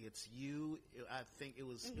harmony. It's you, I think it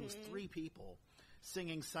was 3 people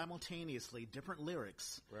singing simultaneously different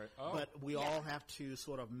lyrics, Right. but we all have to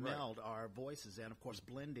sort of meld our voices, and of course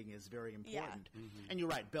blending is very important. And you're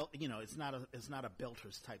right, you know, it's not a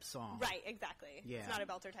belters type song. Right, exactly. Yeah. It's not a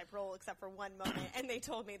belter type role except for one moment. And they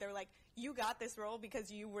told me, they were like, you got this role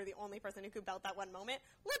because you were the only person who could belt that one moment.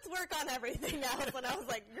 Let's work on everything else. And I was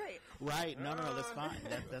like, great. Right. No, that's fine.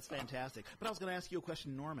 That's fantastic. But I was going to ask you a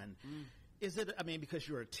question, Norman. Is it, I mean, because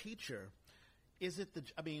you're a teacher, is it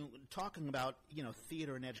talking about, you know,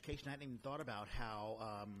 theater and education, I hadn't even thought about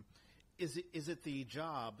how, is it the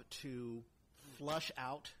job to flush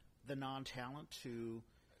out the non-talent to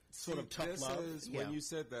sort of tough love? When you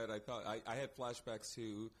said that, I thought, I had flashbacks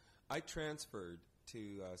to, I transferred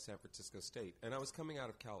to San Francisco State, and I was coming out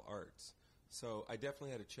of Cal Arts, so I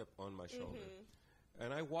definitely had a chip on my shoulder.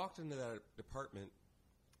 And I walked into that department,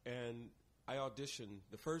 and I auditioned.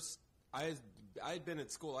 I had been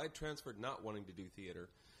at school. I had transferred not wanting to do theater,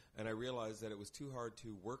 and I realized that it was too hard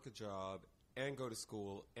to work a job and go to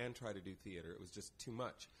school and try to do theater. It was just too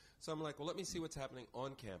much. So I'm like, well, let me see what's happening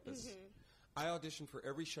on campus. I auditioned for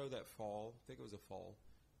every show that fall. I think it was a fall,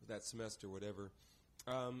 that semester, whatever.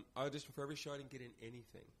 I auditioned for every show. I didn't get in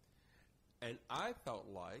anything. And I felt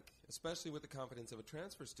like, especially with the confidence of a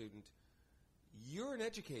transfer student, you're an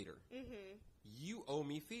educator. You owe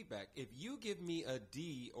me feedback. If you give me a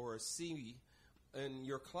D or a C in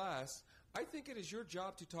your class, I think it is your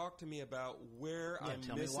job to talk to me about where Yeah, I'm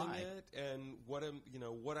tell me missing why. it and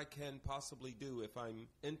what I can possibly do if I'm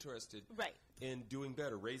interested Right. in doing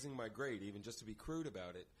better, raising my grade, even just to be crude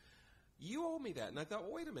about it. You owe me that. And I thought,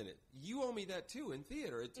 well, wait a minute. You owe me that too in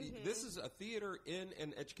theater. This is a theater in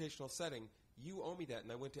an educational setting. You owe me that.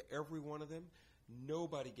 And I went to every one of them.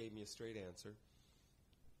 Nobody gave me a straight answer.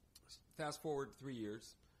 Fast forward 3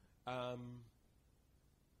 years.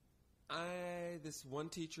 This one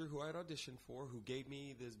teacher who I had auditioned for who gave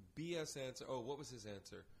me this BS answer. Oh, what was his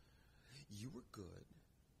answer? You were good,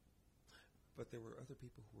 but there were other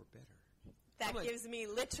people who were better. That like, gives me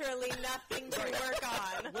literally nothing to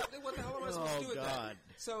work on. What the hell am I supposed to do with God. that?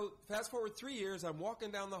 So fast forward 3 years, I'm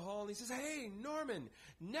walking down the hall, and he says, hey, Norman,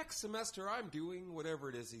 next semester I'm doing whatever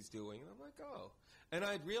it is he's doing. And I'm like, oh. And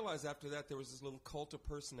I'd realized after that there was this little cult of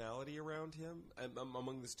personality around him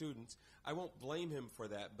among the students. I won't blame him for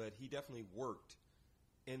that, but he definitely worked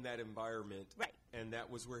in that environment. Right. And that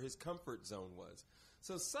was where his comfort zone was.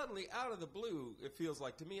 So suddenly, out of the blue, it feels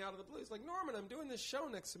like to me, out of the blue, he's like, Norman, I'm doing this show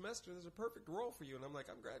next semester. There's a perfect role for you. And I'm like,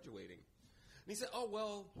 I'm graduating. And he said, oh,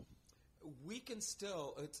 well, we can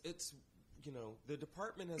still, it's the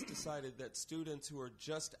department has decided that students who are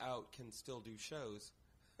just out can still do shows.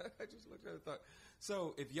 I just looked at it and thought,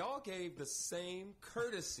 so if y'all gave the same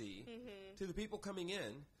courtesy to the people coming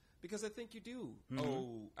in, because I think you do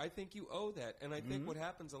I think you owe that. And I think what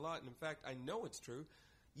happens a lot, and in fact, I know it's true,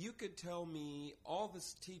 you could tell me all the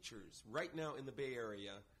teachers right now in the Bay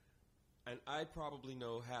Area, and I probably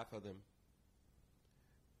know half of them,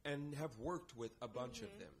 and have worked with a bunch of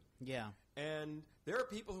them. Yeah. And there are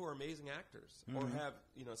people who are amazing actors or have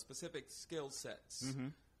specific skill sets,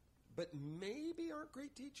 but maybe aren't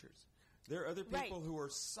great teachers. There are other people who are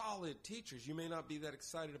solid teachers. You may not be that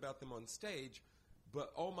excited about them on stage,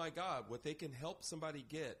 but oh my God, what they can help somebody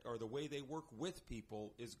get or the way they work with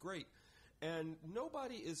people is great. And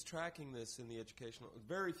nobody is tracking this in the educational.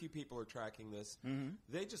 Very few people are tracking this.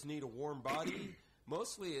 They just need a warm body.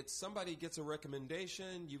 Mostly it's somebody gets a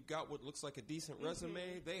recommendation. You've got what looks like a decent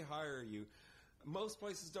resume. They hire you. Most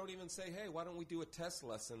places don't even say, hey, why don't we do a test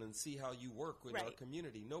lesson and see how you work with our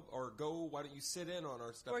community? Or go, why don't you sit in on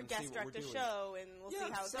our stuff Or and see what we're guest direct doing? a show and we'll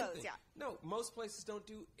see how it something. goes. Yeah. No, most places don't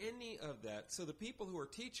do any of that. So the people who are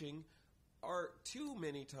teaching are too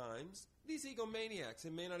many times these egomaniacs.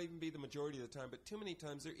 It may not even be the majority of the time, but too many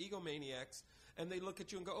times they're egomaniacs, and they look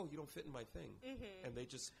at you and go, oh, you don't fit in my thing. And they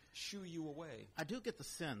just shoo you away. I do get the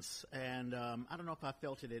sense, and I don't know if I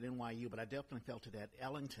felt it at NYU, but I definitely felt it at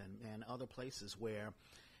Ellington and other places where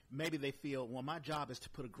maybe they feel, well, my job is to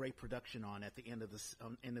put a great production on at the end of this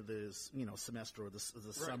semester or the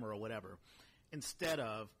summer or whatever, instead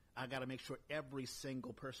of I got to make sure every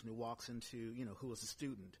single person who walks into, who is a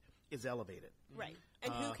student is elevated. Right.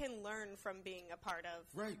 And who can learn from being a part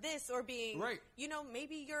of this or being,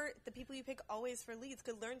 maybe the people you pick always for leads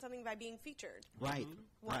could learn something by being featured. Right.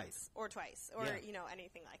 Once or twice or,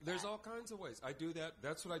 anything like There's that. all kinds of ways. I do that.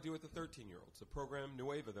 That's what I do with the 13-year-olds, the program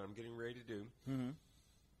Nueva that I'm getting ready to do.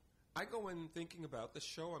 I go in thinking about the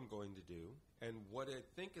show I'm going to do and what I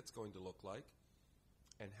think it's going to look like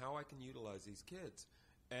and how I can utilize these kids.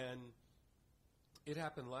 And it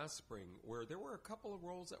happened last spring where there were a couple of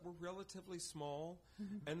roles that were relatively small,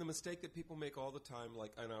 and the mistake that people make all the time,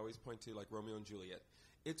 and I always point to, like Romeo and Juliet,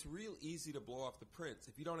 it's real easy to blow off the prince.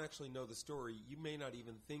 If you don't actually know the story, you may not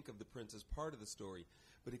even think of the prince as part of the story.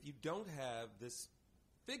 But if you don't have this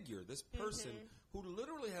figure, this person who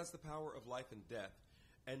literally has the power of life and death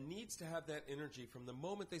and needs to have that energy from the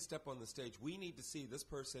moment they step on the stage, we need to see this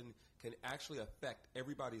person can actually affect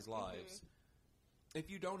everybody's lives. If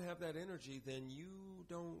you don't have that energy, then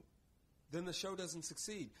the show doesn't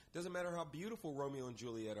succeed. Doesn't matter how beautiful Romeo and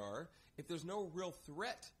Juliet are. If there's no real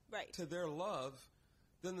threat to their love,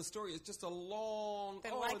 then the story is just a long,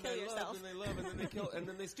 then why kill yourself? And they love, and then they kill, and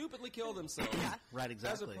then they stupidly kill themselves. Right,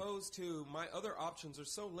 exactly. As opposed to my other options are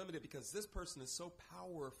so limited because this person is so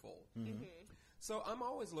powerful. So I'm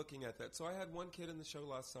always looking at that. So I had one kid in the show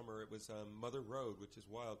last summer. It was Mother Road, which is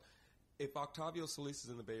wild. If Octavio Solis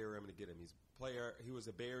is in the Bay Area, I'm going to get him. He was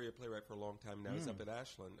a Bay Area playwright for a long time. Now he's up at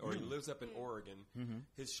Ashland, or he lives up in Oregon.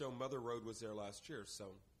 His show Mother Road was there last year, so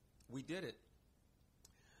we did it.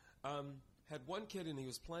 Had one kid, and he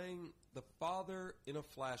was playing the father in a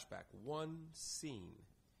flashback, one scene.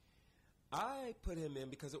 I put him in,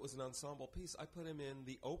 because it was an ensemble piece, I put him in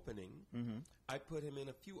the opening. I put him in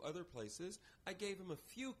a few other places. I gave him a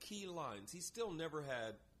few key lines. He still never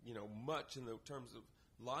had, much in the terms of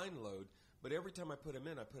line load, but every time I put him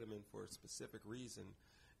in for a specific reason,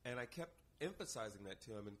 and I kept emphasizing that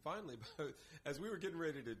to him. And finally, as we were getting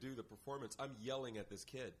ready to do the performance, I'm yelling at this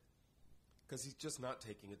kid because he's just not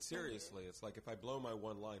taking it seriously. It's like, if I blow my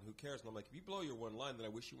one line, who cares? And I'm like, if you blow your one line, then I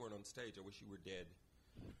wish you weren't on stage. I wish you were dead.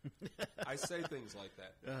 I say things like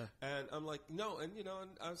that. And I'm like, no. And, and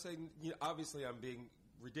I'm saying, obviously I'm being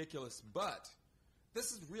ridiculous, but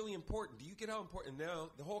this is really important. Do you get how important? And now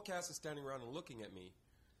the whole cast is standing around and looking at me.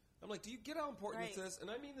 I'm like, do you get how important this is?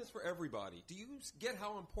 And I mean this for everybody. Do you get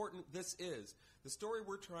how important this is? The story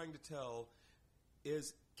we're trying to tell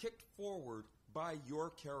is kicked forward by your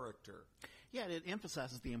character. Yeah, it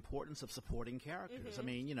emphasizes the importance of supporting characters. I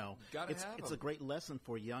mean, it's a great lesson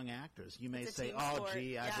for young actors. You may say, "Oh,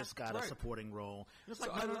 gee, I just got a supporting role." It's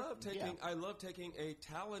like, I love taking a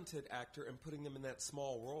talented actor and putting them in that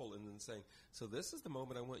small role, and then saying, "So this is the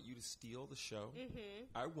moment I want you to steal the show.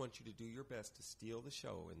 I want you to do your best to steal the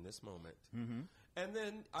show in this moment." And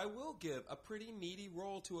then I will give a pretty meaty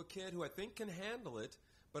role to a kid who I think can handle it,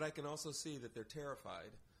 but I can also see that they're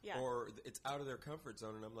terrified or it's out of their comfort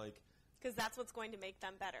zone, and I'm like. Because that's what's going to make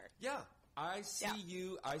them better. Yeah. I see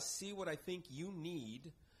you. I see what I think you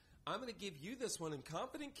need. I'm going to give you this one. And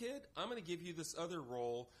Confident Kid, I'm going to give you this other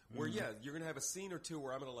role where, you're going to have a scene or two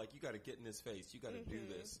where I'm going to you got to get in his face. You got to do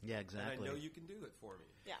this. Yeah, exactly. And I know you can do it for me.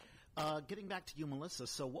 Yeah. Getting back to you, Melissa,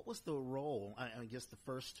 so what was the role, I guess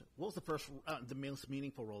what was the most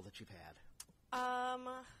meaningful role that you've had?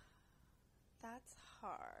 That's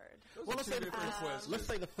hard. Well, let's say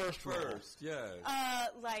the first role.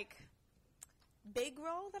 Big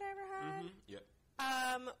role that I ever had? Yep.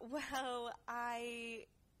 Well,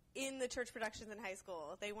 in the church productions in high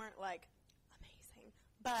school, they weren't, amazing.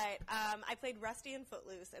 But I played Rusty in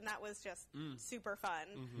Footloose, and that was just super fun.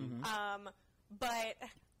 But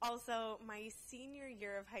also, my senior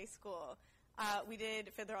year of high school, we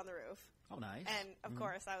did Fiddler on the Roof. Oh, nice. And, of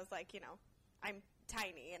course, I was like, I'm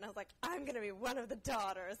tiny, and I was like, I'm going to be one of the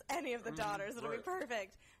daughters, any of the daughters, it'll be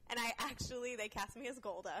perfect. And they cast me as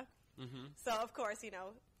Golda. So, of course,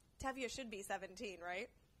 Tevye should be 17, right?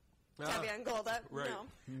 Tevye and Golda. Right.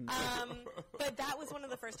 No. But that was one of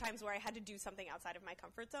the first times where I had to do something outside of my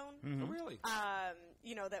comfort zone. Oh, really?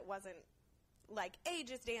 That wasn't, A,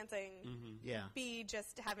 just dancing, B,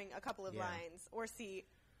 just having a couple of lines, or C,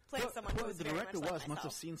 playing someone who was the very director much like must have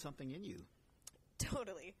myself. seen something in you.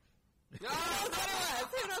 Totally.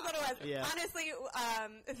 Who knows what it was? Yeah. Honestly,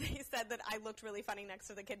 they said that I looked really funny next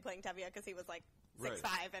to the kid playing Tevye because he was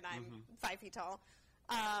 6'5", and I'm 5 feet tall.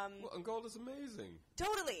 And Gold is amazing.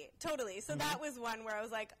 Totally. So that was one where I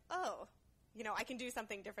was like, oh, I can do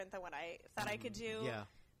something different than what I thought I could do. Yeah.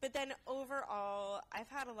 But then overall, I've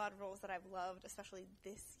had a lot of roles that I've loved, especially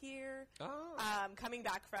this year. Oh. Coming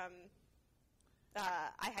back from,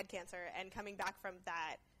 I had cancer, and coming back from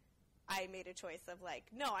that, I made a choice of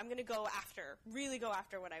no, I'm going to really go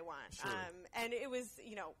after what I want. Sure. And it was,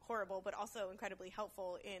 horrible, but also incredibly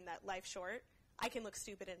helpful in that life short. I can look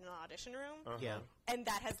stupid in an audition room. Yeah. And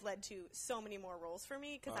that has led to so many more roles for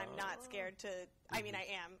me because I'm not scared to, I mean, I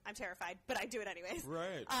am. I'm terrified, but I do it anyways.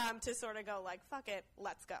 Right. To sort of go fuck it,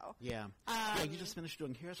 let's go. Yeah. You just finished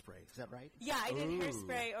doing Hairspray. Is that right? Yeah, I did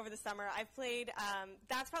Hairspray over the summer. I've played,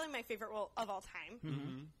 that's probably my favorite role of all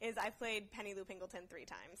time, is I've played Penny Lou Pingleton 3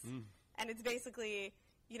 times. And it's basically,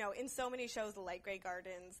 in so many shows, The Light Gray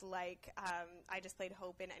Gardens, I just played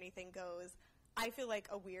Hope in Anything Goes. I feel like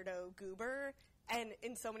a weirdo goober. And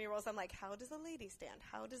in so many roles, I'm like, how does a lady stand?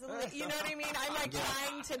 How does a lady... You know what I mean? I'm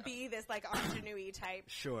trying to be this ingenue type.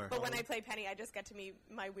 Sure. But when I play Penny, I just get to be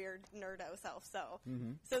my weird nerdo self. So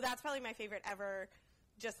that's probably my favorite ever.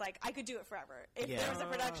 Just I could do it forever. If there was a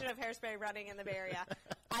production of Hairspray running in the Bay Area,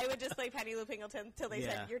 I would just play Penny Lou Pingleton till they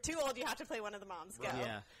said, you're too old, you have to play one of the moms. Go.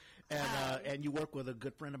 Yeah. And you work with a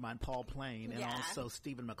good friend of mine, Paul Plain, and also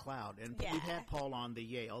Stephen McLeod. And we've had Paul on the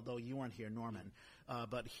Yay, although you weren't here, Norman.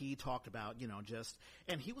 But he talked about,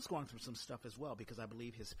 and he was going through some stuff as well because I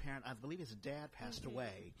believe his dad passed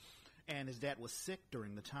away. And his dad was sick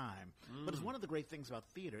during the time. But it's one of the great things about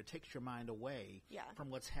theater. It takes your mind away from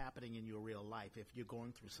what's happening in your real life if you're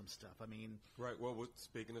going through some stuff. I mean... Right. Well,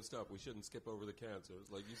 speaking of stuff, we shouldn't skip over the cancer.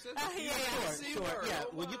 Like you said. Sure. Yeah.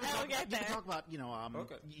 Well, you can talk about,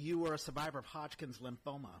 you were a survivor of Hodgkin's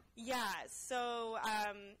lymphoma. Yeah. So,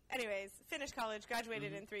 anyways, finished college,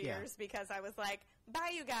 graduated in 3 years because I was like,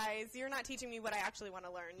 bye, you guys. You're not teaching me what I actually want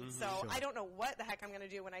to learn. So I don't know what the heck I'm going to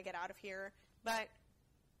do when I get out of here. But...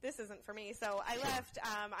 this isn't for me. So I left.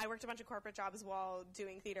 I worked a bunch of corporate jobs while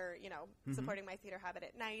doing theater, supporting my theater habit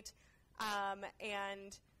at night.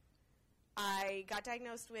 And I got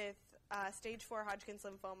diagnosed with stage 4 Hodgkin's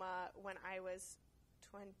lymphoma when I was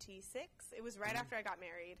 26. It was right after I got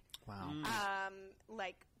married. Wow.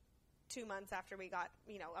 2 months after we got,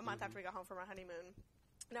 a month after we got home from our honeymoon.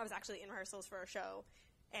 And I was actually in rehearsals for a show.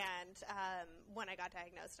 And when I got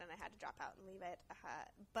diagnosed, and I had to drop out and leave it.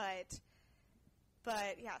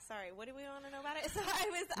 But yeah, sorry. What do we want to know about it? So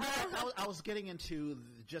I was getting into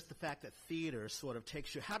just the fact that theater sort of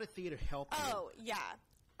takes you. How did theater help you? Oh yeah,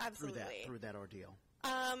 absolutely through that ordeal.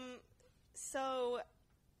 So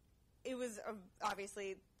it was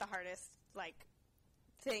obviously the hardest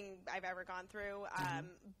thing I've ever gone through.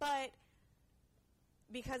 But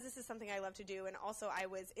because this is something I love to do, and also I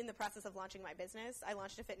was in the process of launching my business. I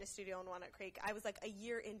launched a fitness studio in Walnut Creek. I was a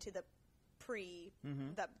year into the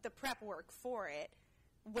the prep work for it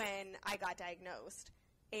when I got diagnosed,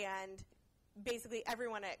 and basically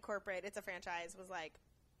everyone at corporate, it's a franchise, was like,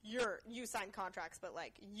 you signed contracts, but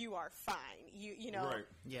you are fine, you know, right.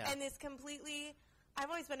 Yeah. And this completely, I've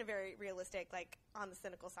always been a very realistic, on the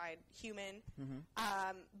cynical side, human,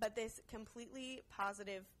 but this completely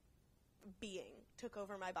positive being took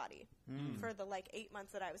over my body for the 8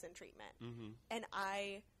 months that I was in treatment, and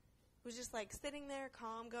I was just sitting there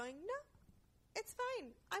calm, going, no, it's fine.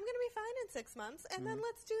 I'm going to be fine in 6 months, and then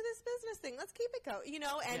let's do this business thing. Let's keep it going, you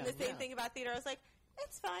know. And the same thing about theater. I was like,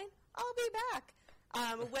 it's fine. I'll be back.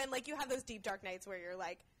 When you have those deep dark nights where you're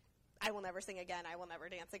like, I will never sing again. I will never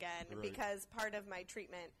dance again, because part of my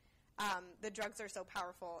treatment, the drugs are so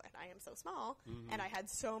powerful, and I am so small, and I had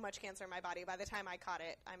so much cancer in my body. By the time I caught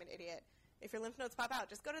it, I'm an idiot. If your lymph nodes pop out,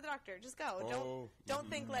 just go to the doctor. Just go. Don't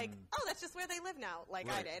think oh, that's just where they live now, I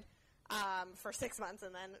did. For 6 months,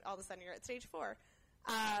 and then all of a sudden you're at stage 4.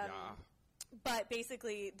 But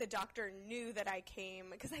basically, the doctor knew that I came,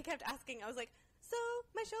 because I kept asking. I was like, so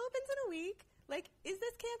my show opens in a week. Is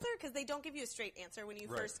this cancer? Because they don't give you a straight answer when you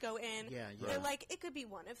first go in. Yeah. They're like, it could be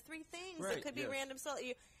one of 3 things. Right, It could be random cell.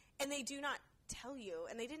 And they do not tell you.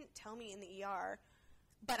 And they didn't tell me in the ER,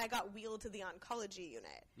 but I got wheeled to the oncology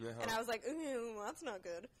unit. And I was like, ooh, that's not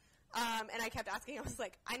good. And I kept asking. I was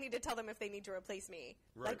like, I need to tell them if they need to replace me,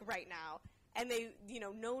 right now. And they,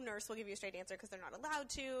 no nurse will give you a straight answer because they're not allowed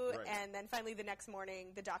to. Right. And then finally the next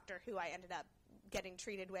morning, the doctor who I ended up getting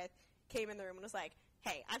treated with came in the room and was like,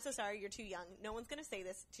 hey, I'm so sorry, you're too young. No one's going to say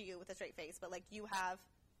this to you with a straight face, but you have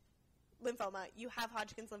lymphoma. You have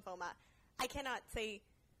Hodgkin's lymphoma. I cannot say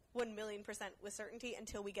 1,000,000% with certainty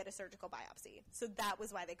until we get a surgical biopsy. So that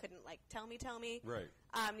was why they couldn't tell me. Right.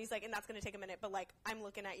 And he's like, and that's going to take a minute, but I'm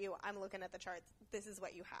looking at you, I'm looking at the charts. This is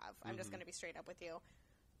what you have. I'm just going to be straight up with you.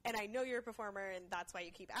 And I know you're a performer, and that's why you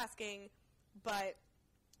keep asking. But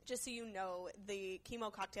just so you know, the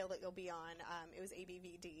chemo cocktail that you'll be on, it was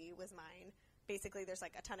ABVD, was mine. Basically, there's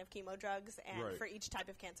a ton of chemo drugs, and for each type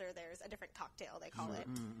of cancer, there's a different cocktail, they call it.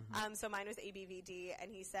 So mine was ABVD, and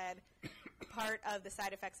he said part of the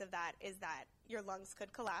side effects of that is that your lungs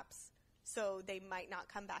could collapse, so they might not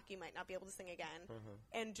come back. You might not be able to sing again.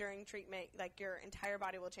 And during treatment, your entire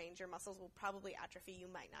body will change. Your muscles will probably atrophy. You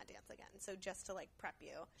might not dance again. So just to prep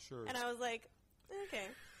you. Sure. And I was like, okay.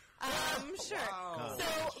 Sure. Wow.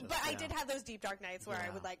 So, but I did have those deep dark nights where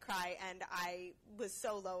I would cry, and I was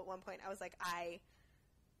so low at one point. I was like, I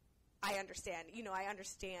understand. I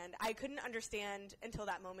understand. I couldn't understand until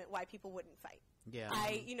that moment why people wouldn't fight. Yeah.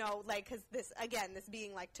 Because this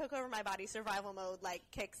being took over my body, survival mode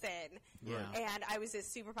kicks in. Yeah. And I was this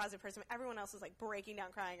super positive person. Everyone else was breaking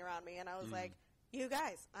down crying around me, and I was like, you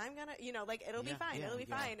guys, I'm gonna, it'll be fine. It'll be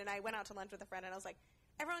fine. And I went out to lunch with a friend, and I was like,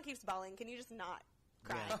 everyone keeps bawling. Can you just not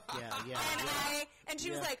cry? Yeah. And she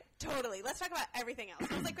was like, totally. Let's talk about everything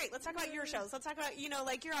else. I was like, great. Let's talk about your shows. Let's talk about, your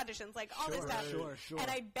auditions, all this stuff. Sure. And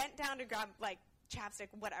I bent down to grab chapstick,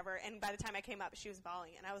 whatever. And by the time I came up, she was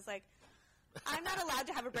bawling, and I was like, I'm not allowed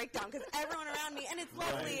to have a breakdown because everyone around me, and it's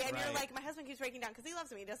lovely, and you're like, my husband keeps breaking down because he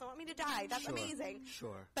loves me. He doesn't want me to die. That's amazing.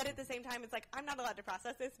 Sure. But at the same time, it's I'm not allowed to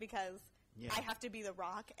process this because I have to be the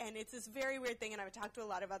rock, and it's this very weird thing, and I've talked to a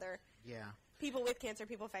lot of other people with cancer,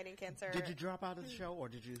 people fighting cancer. Did you drop out of the show, or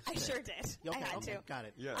did you I sure did. Okay, I had to. Got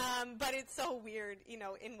it. Yeah. But it's so weird,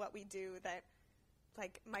 in what we do that,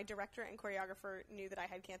 my director and choreographer knew that I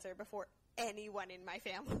had cancer before anyone in my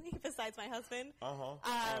family besides my husband.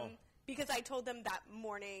 Because I told them that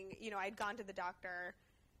morning, I'd gone to the doctor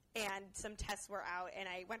and some tests were out, and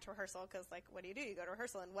I went to rehearsal because, what do? You go to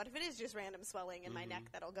rehearsal, and what if it is just random swelling in my neck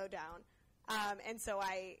that'll go down?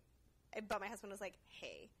 But my husband was like,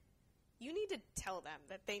 hey, you need to tell them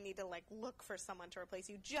that they need to, look for someone to replace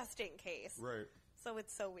you just in case. Right. So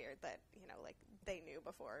it's so weird that, they knew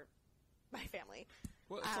before my family.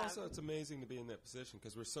 Well, it's amazing to be in that position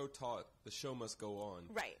because we're so taught the show must go on.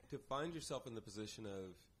 Right. To find yourself in the position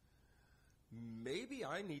of, maybe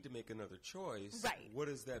I need to make another choice. Right. What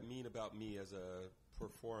does that mean about me as a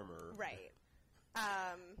performer? Right.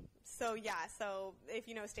 So if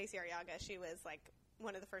you know Stacey Arriaga, she was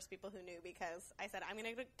one of the first people who knew because I said, I'm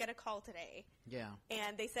going to get a call today. Yeah.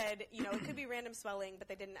 And they said, it could be random swelling, but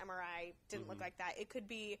they did an MRI. Didn't look like that. It could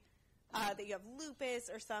be that you have lupus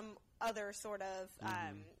or some other sort of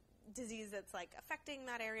disease that's, like, affecting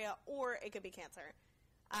that area, or it could be cancer.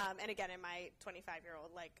 And again, in my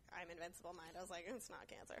 25-year-old, like, I'm invincible mind, I was like, it's not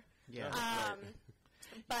cancer. Yeah.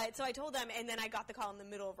 But so I told them, and then I got the call in the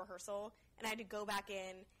middle of rehearsal, and I had to go back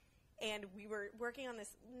in, and we were working on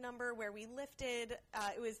this number where we lifted,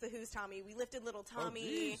 it was the Who's Tommy, we lifted little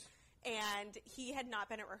Tommy, and he had not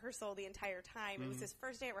been at rehearsal the entire time. It was his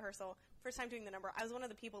first day at rehearsal, first time doing the number. I was one of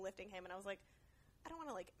the people lifting him, and I was like, I don't want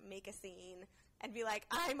to, like, make a scene and be like,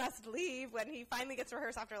 I must leave when he finally gets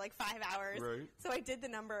rehearsed after, like, 5 hours. Right. So I did the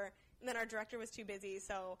number, and then our director was too busy,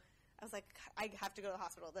 so I was like, I have to go to the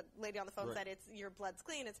hospital. The lady on the phone said, your blood's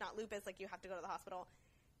clean, it's not lupus, like, you have to go to the hospital.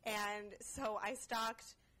 And so I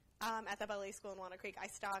stalked, at the ballet school in Walnut Creek, I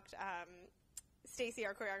stalked Stacy,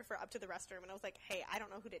 our choreographer, up to the restroom, and I was like, hey, I don't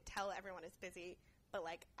know who to tell everyone is busy, but,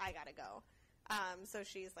 like, I gotta go. So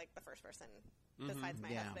she's, like, the first person besides my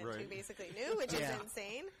husband who basically knew, which is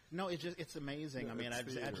insane. No, it's amazing. I mean, I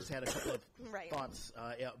just had a couple of thoughts,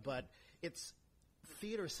 but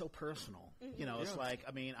theater is so personal. It's like,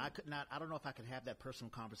 I mean, I don't know if I could have that personal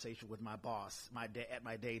conversation with my boss at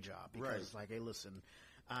my day job, because it's like, hey, listen,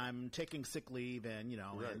 I'm taking sick leave, and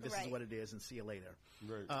and this is what it is, and see you later.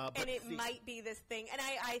 Right. And it might be this thing, and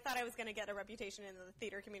I thought I was going to get a reputation in the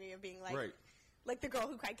theater community of being like, like the girl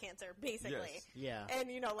who cried cancer, basically. Yes. Yeah. And,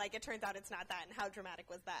 like, it turns out it's not that, and how dramatic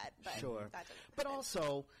was that? But sure. That didn't but happen.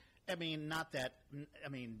 also, I mean, not that, I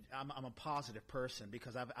mean, I'm a positive person,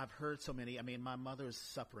 because I've heard so many, I mean, my mother's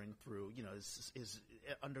suffering through, is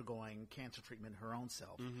undergoing cancer treatment her own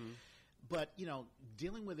self. But,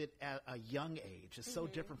 dealing with it at a young age is so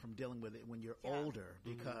different from dealing with it when you're older,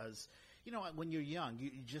 because, when you're young,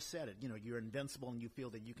 you just said it, you're invincible and you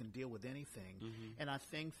feel that you can deal with anything. And I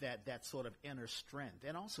think that sort of inner strength,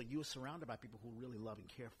 and also you're surrounded by people who really love and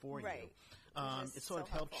care for you. It sort of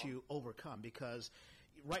helps you overcome, because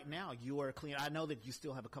right now you are clean. I know that you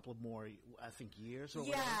still have a couple of more, I think, years or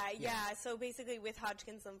whatever. Yeah. So basically with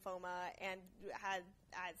Hodgkin's lymphoma, and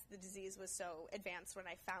as the disease was so advanced when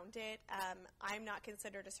I found it, I'm not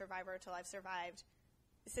considered a survivor until I've survived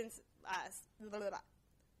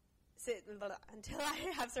until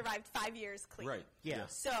I have survived 5 years clean. Right. Yeah.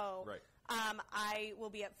 So I will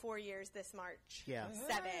be at 4 years this March. Yeah.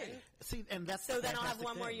 7. See, and that's so the then I'll have fantastic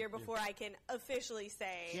one more thing. year before I can officially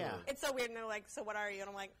say. Yeah. It's so weird, and they're like, "So what are you?" And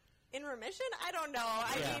I'm like, "In remission? I don't know.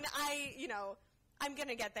 I mean, I'm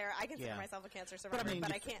gonna get there. I consider myself a cancer survivor,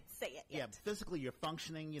 but I can't say it yet." Yeah, physically you're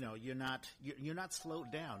functioning. You're not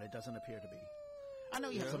slowed down. It doesn't appear to be. I know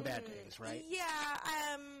you have some bad days, right?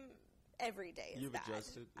 Yeah. Every day is You've bad.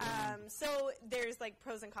 adjusted. So there's, like,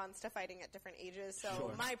 pros and cons to fighting at different ages.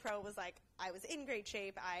 So my pro was, like, I was in great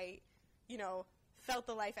shape. I, felt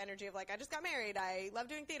the life energy of, like, I just got married. I love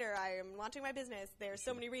doing theater. I am launching my business. There's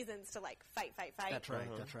so many reasons to, like, fight. That's right.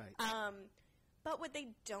 That's right. But what they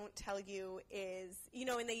don't tell you is,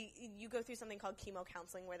 and you go through something called chemo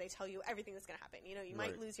counseling, where they tell you everything that's going to happen. You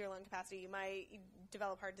might lose your lung capacity. You might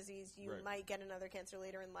develop heart disease. You might get another cancer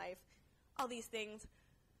later in life. All these things.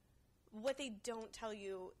 What they don't tell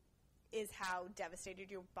you is how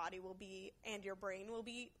devastated your body will be and your brain will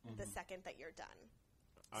be the second that you're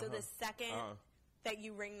done. So the second that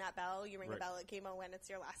you ring that bell, you ring the bell at chemo when it's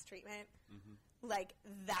your last treatment, like,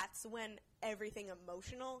 that's when everything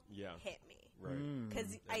emotional hit me. Right.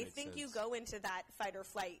 Because I think you go into that fight or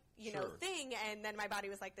flight, thing, and then my body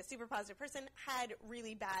was like the super positive person, had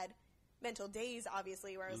really bad mental days,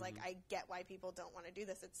 obviously, where I was like, I get why people don't want to do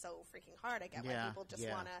this. It's so freaking hard. I get why people just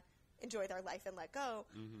want to enjoy their life and let go.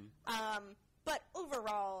 But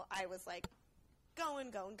overall, I was like,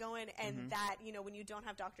 going. And that, when you don't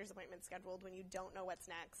have doctor's appointments scheduled, when you don't know what's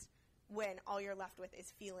next, when all you're left with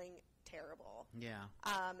is feeling terrible. Yeah.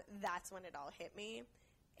 That's when it all hit me.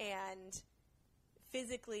 And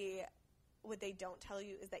physically, what they don't tell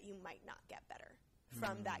you is that you might not get better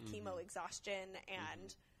from that chemo exhaustion.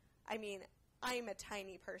 And I mean, I'm a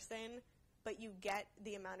tiny person, but you get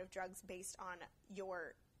the amount of drugs based on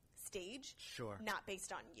your stage, not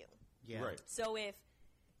based on you. Yeah. Right. So if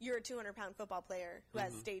you're a 200-pound football player who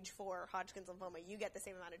has stage 4 Hodgkin's lymphoma, you get the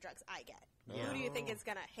same amount of drugs I get. Yeah. Who do you think is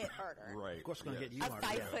going to hit harder? Right. Of course, it's going to hit you A harder.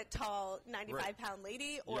 5-foot-tall, 95-pound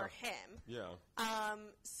lady or him? Yeah.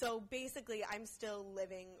 So basically, I'm still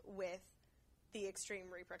living with the extreme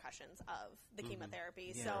repercussions of the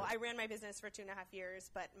chemotherapy. So I ran my business for 2.5 years,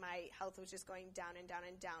 but my health was just going down and down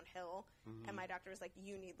and downhill. And my doctor was like,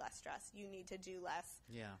 you need less stress. You need to do less.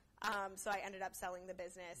 Yeah. So I ended up selling the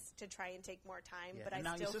business to try and take more time. Yeah. But And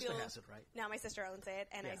I now still your sister feel has it, right? now my sister owns it,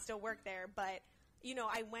 and I still work there. But you know,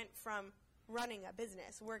 I went from running a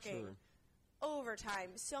business, working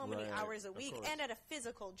overtime, so many hours a week, and at a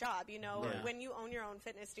physical job. You know, when you own your own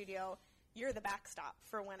fitness studio, you're the backstop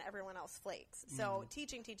for when everyone else flakes. So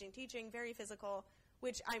teaching, very physical,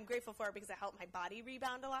 which I'm grateful for because it helped my body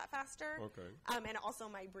rebound a lot faster. Okay. And also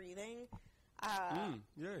my breathing.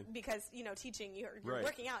 Yay. Because, you know, teaching, you're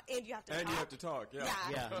working out and you have to talk. And you have to talk,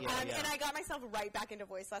 And I got myself right back into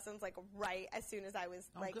voice lessons, like, right as soon as I was,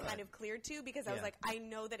 kind of cleared to, because I was like, I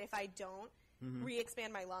know that if I don't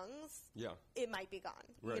re-expand my lungs, it might be gone.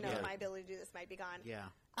 Right. You know, my ability to do this might be gone. Yeah.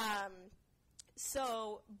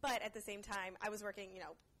 So, but at the same time, I was working, you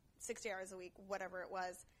know, 60 hours a week, whatever it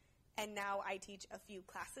was, and now I teach a few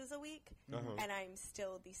classes a week, and I'm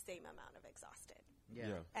still the same amount of exhausted. Yeah.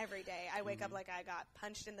 Every day. I wake up like I got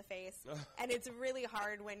punched in the face, and it's really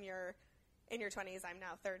hard when you're in your 20s. I'm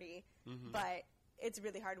now 30, but it's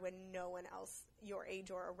really hard when no one else your age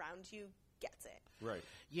or around you gets it. Right.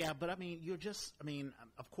 Yeah, but I mean,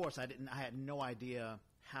 of course, I had no idea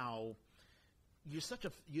how. You're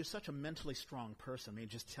such a mentally strong person. I mean,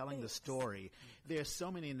 just telling the story. There's so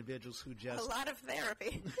many individuals who just a lot of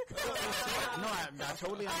therapy. No, I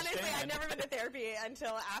totally understand. Honestly, I've never been to therapy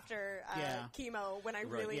until after chemo when I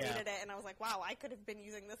really needed it, and I was like, wow, I could have been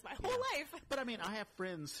using this my whole life. But I mean, I have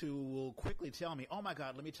friends who will quickly tell me, "Oh my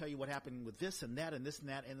God, let me tell you what happened with this and that and this and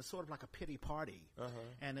that," and it's sort of like a pity party,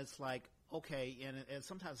 and it's like. Okay, and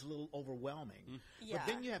sometimes a little overwhelming. Yeah. But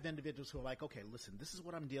then you have individuals who are like, okay, listen, this is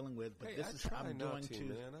what I'm dealing with, but this is how I'm going to.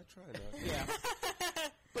 Man, I try not to. Yeah.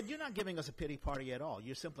 But you're not giving us a pity party at all.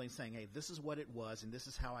 You're simply saying, hey, this is what it was, and this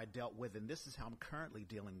is how I dealt with it, and this is how I'm currently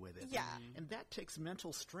dealing with it. Yeah. And that takes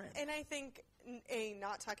mental strength. And I think,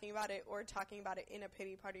 not talking about it or talking about it in a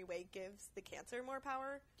pity party way gives the cancer more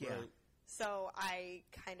power. Yeah. Right. So I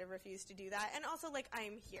kind of refuse to do that. And also, like,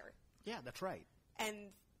 I'm here. Yeah, that's right.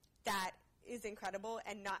 And that is incredible,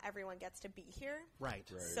 and not everyone gets to be here. Right.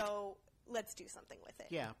 So let's do something with it.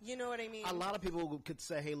 Yeah. You know what I mean? A lot of people could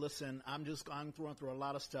say, hey, listen, I'm going through a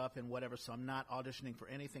lot of stuff and whatever, so I'm not auditioning for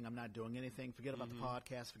anything. I'm not doing anything. Forget about the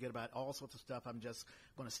podcast. Forget about all sorts of stuff. I'm just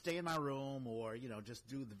going to stay in my room or, you know, just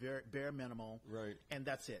do the bare minimal. Right. And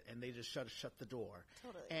that's it. And they just shut the door.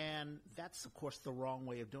 Totally. And that's, of course, the wrong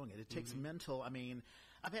way of doing it. It takes mental, I mean,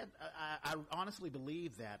 I honestly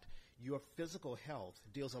believe that your physical health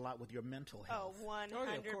deals a lot with your mental health. Oh,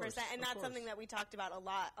 100%. And that's something that we talked about a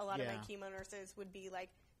lot. A lot of my chemo nurses would be like,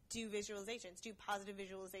 do visualizations, do positive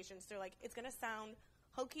visualizations. They're like, it's going to sound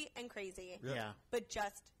hokey and crazy, but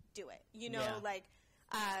just do it. You know, like,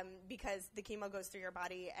 because the chemo goes through your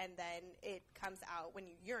body and then it comes out when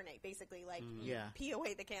you urinate, basically, like, pee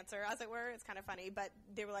away the cancer, as it were. It's kind of funny, but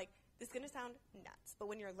they were like, this is going to sound nuts. But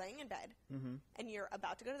when you're laying in bed and you're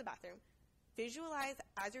about to go to the bathroom, visualize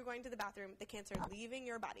as you're going to the bathroom the cancer leaving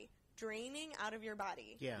your body, draining out of your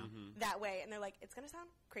body that way. And they're like, it's going to sound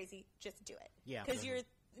crazy, just do it. Yeah. Because you're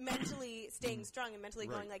mentally staying strong and mentally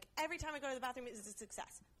going like, every time I go to the bathroom, it's a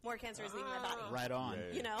success. More cancer is leaving my body. Right on.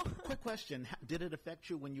 Yeah. You know? Quick question. Did it affect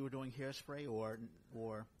you when you were doing hairspray or?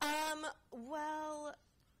 Well,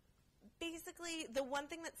 basically, the one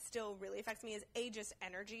thing that still really affects me is just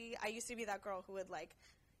energy. I used to be that girl who would like,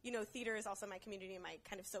 you know, theater is also my community and my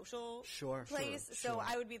kind of social place. So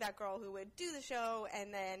I would be that girl who would do the show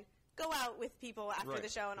and then go out with people after the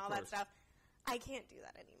show and all that stuff. I can't do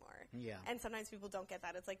that anymore. Yeah. And sometimes people don't get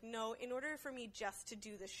that. It's like, no, in order for me just to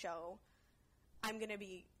do the show, I'm going to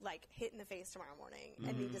be like hit in the face tomorrow morning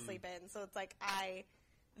and need to sleep in. So it's like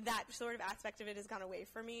that sort of aspect of it has gone away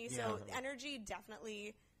for me. So energy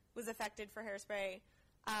definitely was affected for hairspray.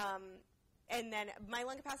 And then my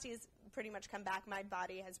lung capacity has pretty much come back. My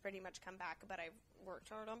body has pretty much come back, but I've worked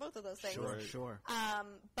hard on both of those things. Sure.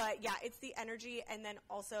 But yeah, it's the energy, and then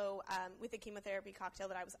also with the chemotherapy cocktail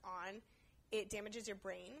that I was on, it damages your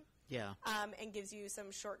brain. Yeah. And gives you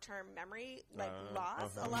some short-term memory, like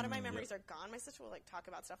loss. A lot of my memories are gone. My sister will like talk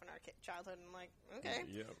about stuff in our childhood, and I'm like, okay.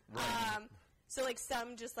 So like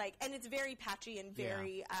some just like, and it's very patchy and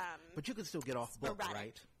very. But you can still get off book, sporadic.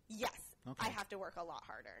 right? Yes. Okay. I have to work a lot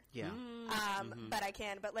harder. Yeah. But I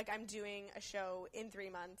can. But like I'm doing a show in 3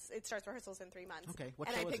 months. It starts rehearsals in 3 months. Okay. What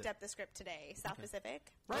and show I is picked it? up the script today. South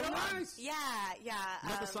Pacific. Right on. Nice. Yeah.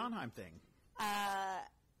 Not the Sondheim thing.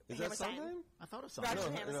 Is that Sondheim? I thought it was Roger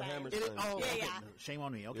Sondheim. Hammerstein. Okay. Yeah. Shame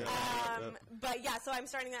on me. Okay. But yeah, so I'm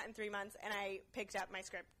starting that in 3 months, and I picked up my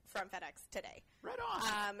script from FedEx today. Right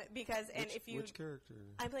on. Because which character?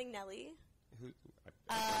 I'm playing Nellie.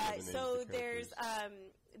 So there's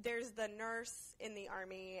the nurse in the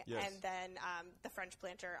army, yes. and then the French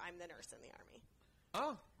planter. I'm the nurse in the army.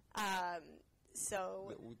 Oh.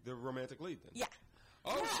 So the romantic lead then. Yeah.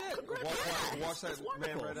 Oh yeah. shit! Watch that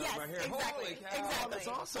man right out of my hair. Exactly. Holy cow! Exactly. That's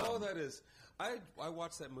awesome. Oh, that is. I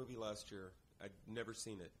watched that movie last year. I'd never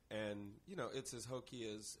seen it, and it's as hokey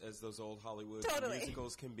as those old Hollywood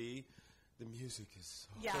musicals can be. The music is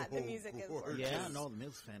the music is gorgeous. Yeah, no, the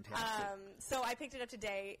music's fantastic. So I picked it up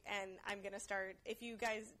today, and I'm gonna start. If you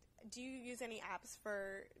guys do you use any apps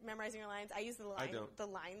for memorizing your lines? I use the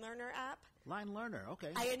Line Learner app. Line Learner, okay.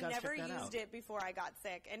 I had never used it before I got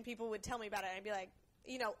sick, and people would tell me about it, and I'd be like,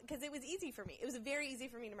 because it was easy for me. It was very easy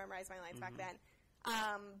for me to memorize my lines back then.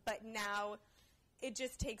 But now it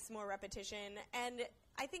just takes more repetition, and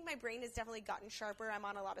I think my brain has definitely gotten sharper. I'm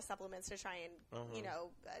on a lot of supplements to try and,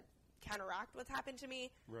 counteract what's happened to me.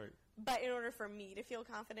 Right. But in order for me to feel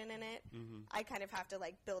confident in it, I kind of have to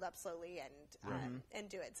build up slowly and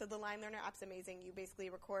do it. So the Line Learner app's amazing. You basically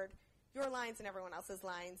record your lines and everyone else's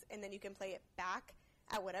lines, and then you can play it back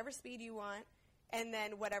at whatever speed you want, and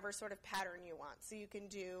then whatever sort of pattern you want. So you can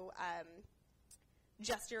do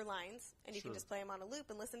just your lines, and you can just play them on a loop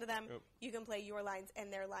and listen to them. Yep. You can play your lines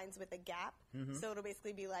and their lines with a gap. So it'll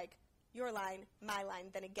basically be like your line, my line,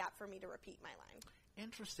 then a gap for me to repeat my line.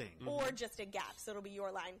 Interesting. Or just a gap. So it'll be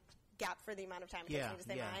your line, gap for the amount of time it takes me to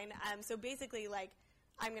say mine. So basically,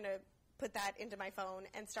 I'm going to put that into my phone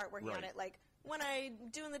and start working on it, when I'm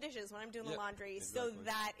doing the dishes, when I'm doing the laundry, so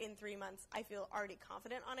that in 3 months I feel already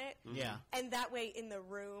confident on it. Yeah. And that way in the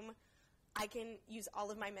room, I can use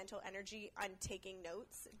all of my mental energy on taking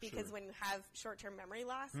notes, because when you have short-term memory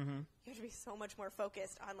loss, you have to be so much more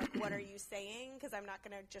focused on what are you saying, because I'm not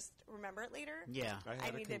going to just remember it later. Yeah. I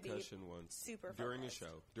had a concussion once super during focused. a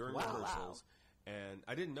show, during rehearsals, and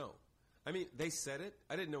I didn't know. I mean, they said it.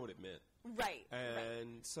 I didn't know what it meant. Right.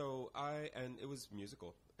 And so and it was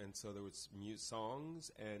musical, and so there was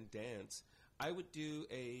songs and dance. I would do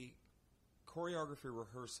a choreography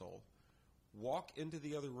rehearsal, walk into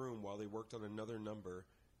the other room while they worked on another number,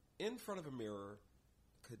 in front of a mirror,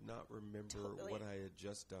 could not remember what I had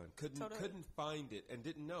just done. Couldn't find it, and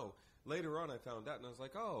didn't know. Later on, I found out, and I was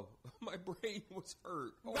like, "Oh, my brain was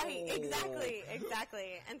hurt." Right, exactly.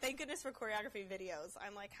 And thank goodness for choreography videos.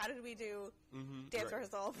 I'm like, how did we do dance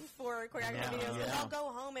rehearsal for choreography videos? Because I'll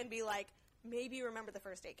go home and be like, maybe remember the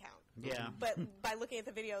first 8 count. Yeah. But by looking at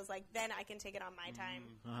the videos, then I can take it on my time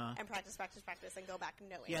and practice, and go back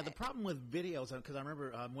knowing Yeah, it. the problem with videos, because I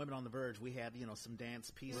remember Women on the Verge, we had, some dance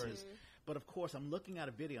pieces. But, of course, I'm looking at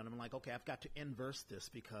a video, and I'm like, okay, I've got to inverse this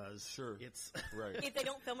because it's... Right. If they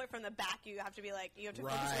don't film it from the back, you have to be you have to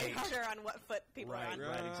focus really harder on what foot people are on.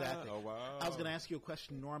 Right, exactly. Oh, wow. I was going to ask you a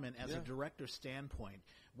question, Norman, as a director standpoint.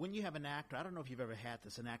 When you have an actor, I don't know if you've ever had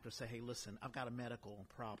this, an actor say, hey, listen, I've got a medical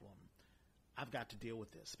problem. I've got to deal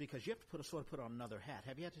with this, because you have to put on another hat.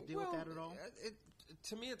 Have you had to deal with that at all?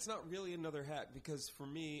 To me, it's not really another hat, because for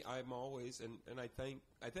me, I'm always, and I thank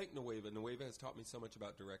Nueva. Nueva has taught me so much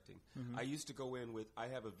about directing. I used to go in with, I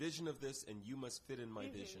have a vision of this, and you must fit in my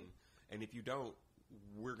vision. And if you don't,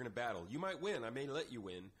 we're going to battle. You might win. I may let you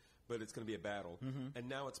win, but it's going to be a battle. And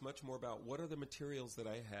now it's much more about what are the materials that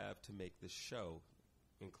I have to make this show,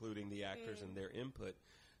 including the actors and their input.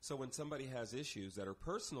 So when somebody has issues that are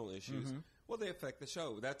personal issues, well, they affect the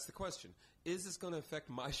show. That's the question. Is this going to affect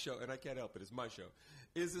my show? And I can't help it. It's my show.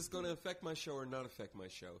 Is this going to affect my show or not affect my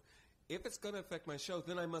show? If it's going to affect my show,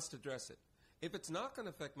 then I must address it. If it's not going to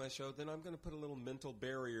affect my show, then I'm going to put a little mental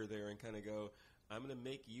barrier there and kind of go, I'm going to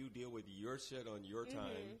make you deal with your shit on your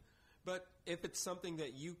time. But if it's something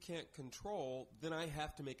that you can't control, then I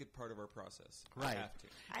have to make it part of our process. Right. I have to.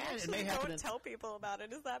 I actually don't tell people about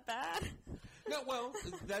it. Is that bad? No, well,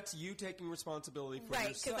 that's you taking responsibility for yourself.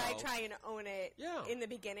 Right, because I try and own it in the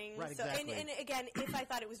beginning. Right, so, exactly. And again, if I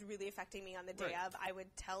thought it was really affecting me on the day of, I would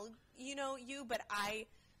tell you, but I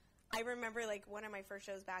remember, one of my first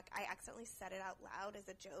shows back, I accidentally said it out loud as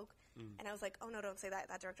a joke, and I was like, oh, no, don't say that.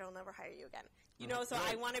 That director will never hire you again. So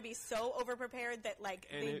I want to be so over-prepared that,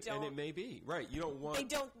 they don't... And it may be. Right, you don't want... They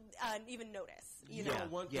don't even notice, You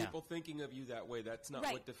don't want people thinking of you that way. That's not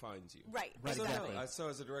what defines you. Right. So, exactly. So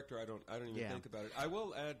as a director, I don't even think about it. I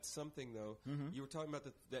will add something, though. You were talking about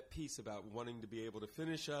that piece about wanting to be able to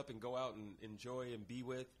finish up and go out and enjoy and be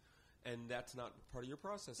with, and that's not part of your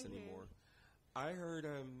process anymore. I heard,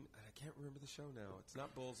 I can't remember the show now. It's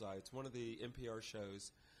not Bullseye. It's one of the NPR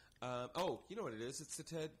shows. You know what it is? It's the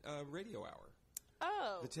TED Radio Hour.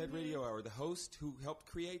 Oh. The TED Radio Hour, the host who helped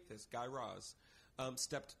create this, Guy Raz,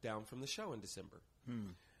 stepped down from the show in December.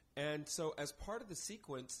 And so as part of the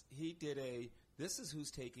sequence, he did this is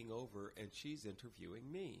who's taking over, and she's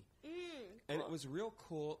interviewing me. And it was real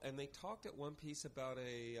cool, and they talked at one piece about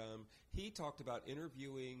he talked about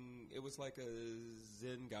interviewing, it was like a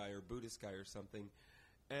Zen guy or Buddhist guy or something,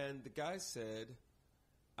 and the guy said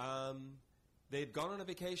they had gone on a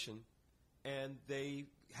vacation, and they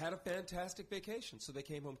had a fantastic vacation, so they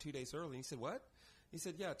came home 2 days early. And he said, what? He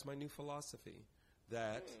said, yeah, it's my new philosophy,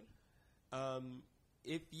 that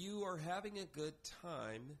if you are having a good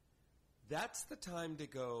time, that's the time to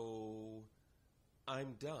go,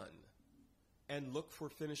 I'm done, and look for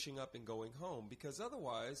finishing up and going home, because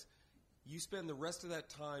otherwise you spend the rest of that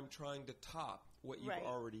time trying to top what you've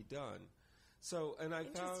already done. So, and I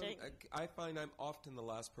find I'm often the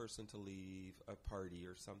last person to leave a party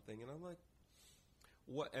or something, and I'm like,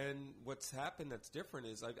 what's happened that's different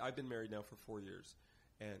is I've been married now for 4 years.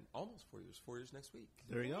 And almost 4 years next week.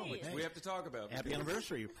 There you go. Which we have to talk about. Happy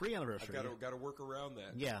anniversary, pre-anniversary. I've got to work around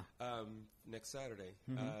that. Yeah. Next Saturday.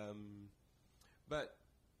 But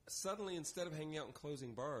suddenly, instead of hanging out and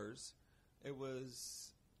closing bars, it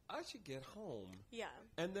was, I should get home. Yeah.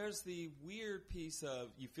 And there's the weird piece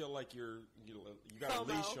of you feel like you got a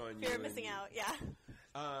leash on you. Fear of missing out, yeah.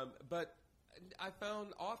 But I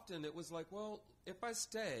found often it was like, well, if I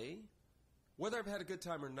stay, whether I've had a good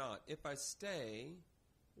time or not, if I stay,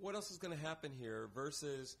 what else is going to happen here?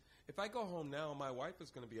 Versus if I go home now, my wife is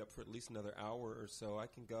going to be up for at least another hour or so. I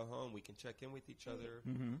can go home. We can check in with each other.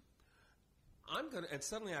 And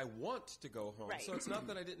suddenly I want to go home. Right. So it's not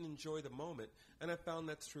that I didn't enjoy the moment. And I found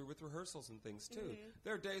that's true with rehearsals and things too.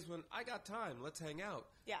 There are days when I got time. Let's hang out.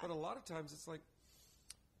 Yeah. But a lot of times it's like,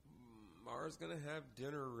 Mara's going to have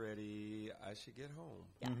dinner ready. I should get home.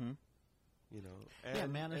 Yeah. You know.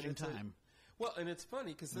 And managing time. Well, and it's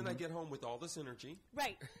funny because then I get home with all this energy.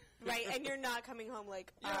 Right, and you're not coming home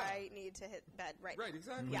like, I need to hit bed right now. Right,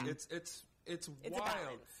 exactly. Yeah. It's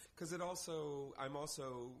wild because I'm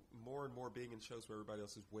also more and more being in shows where everybody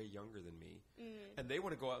else is way younger than me, and they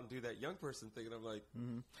want to go out and do that young person thing, and I'm like,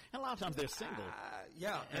 and a lot of times they're single.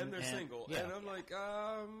 And they're single, yeah. and I'm like,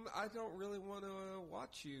 I don't really want to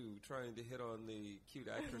watch you trying to hit on the cute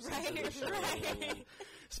actresses in the show. Right.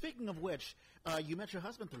 Speaking of which, you met your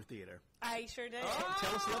husband through theater. I sure did.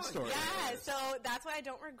 Tell us that story. Yeah, so that's why I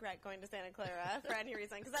don't regret going to Santa Clara for any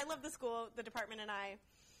reason, because I love the school, the department, and I,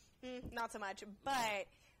 not so much. But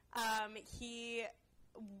I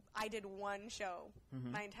did one show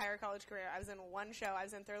my entire college career. I was in one show. I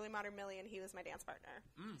was in Thoroughly Modern Millie, and he was my dance partner.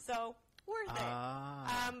 So worth it.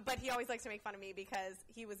 But he always likes to make fun of me because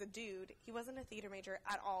he was a dude. He wasn't a theater major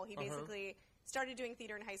at all. He basically started doing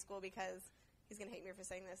theater in high school because he's going to hate me for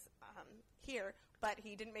saying this here, but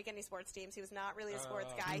he didn't make any sports teams. He was not really a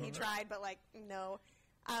sports guy. He tried, but no.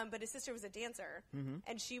 But his sister was a dancer,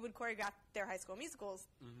 and she would choreograph their high school musicals,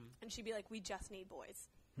 and she'd be like, we just need boys.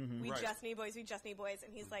 We just need boys. We just need boys.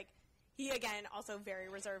 And he's like, he, again, also very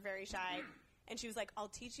reserved, very shy. And she was like, I'll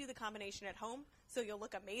teach you the combination at home so you'll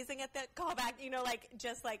look amazing at the callback. You know,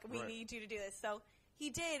 we need you to do this. So he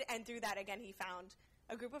did, and through that, again, he found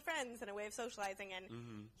a group of friends and a way of socializing, and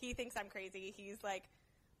he thinks I'm crazy. He's like,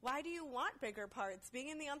 why do you want bigger parts? Being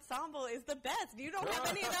in the ensemble is the best. You don't have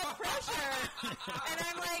any of that pressure. And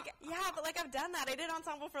I'm like, yeah, but I've done that. I did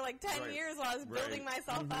ensemble for 10 years while I was building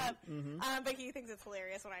myself up. But he thinks it's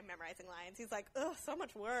hilarious when I'm memorizing lines. He's like, ugh, so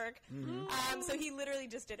much work. So he literally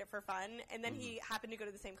just did it for fun. And then he happened to go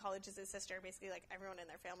to the same college as his sister. Basically, everyone in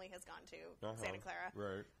their family has gone to Santa Clara.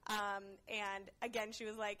 Right. And again, she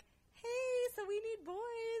was like, hey, so we need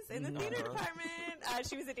boys in the theater department.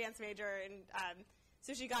 She was a dance major, and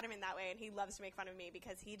so she got him in that way, and he loves to make fun of me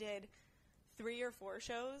because he did 3 or 4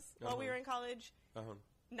 shows while we were in college.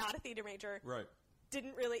 Not a theater major. Right.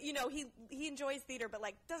 Didn't really, he enjoys theater, but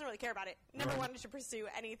doesn't really care about it. Never wanted to pursue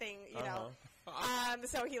anything,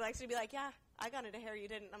 So he likes to be like, yeah, I got into hair, you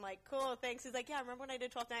didn't. I'm like, cool, thanks. He's like, yeah, remember when I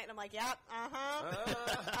did 12th Night? And I'm like, yep,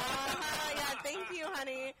 yeah, thank you,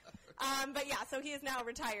 honey. But yeah, so he is now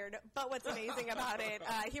retired. But what's amazing about it,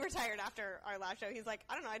 he retired after our last show. He's like,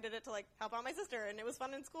 I don't know, I did it to help out my sister, and it was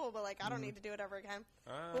fun in school, but I don't need to do it ever again.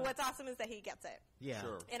 But what's awesome is that he gets it. Yeah.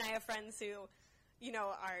 Sure. And I have friends who,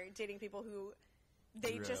 are dating people who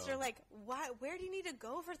they just are like, where do you need to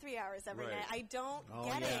go for 3 hours every night? I don't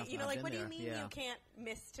get it. What do you mean you can't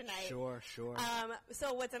miss tonight? Sure.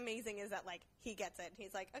 So what's amazing is that, he gets it.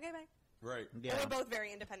 He's like, okay, bye. Right. Yeah. We're both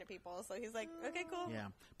very independent people, so he's like, okay, cool. Yeah,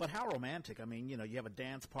 but how romantic! I mean, you have a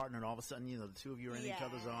dance partner, and all of a sudden, the two of you are in each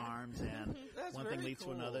other's arms, and That's one thing very leads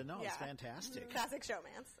cool. to another. No, it's Yeah. fantastic. Classic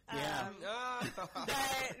showmance. Yeah.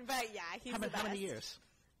 But yeah, he's How the many, best. how many years?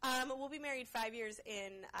 We'll be married 5 years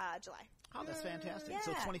in July. Oh, that's fantastic.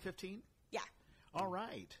 So Yeah. 2015. Yeah. All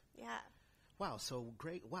right. Yeah. Wow. So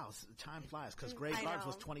great. Wow. Time flies because Grey I Gardens know.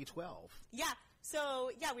 was 2012. Yeah.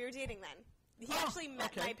 So, yeah, we were dating then. He actually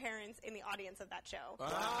met okay. my parents in the audience of that show.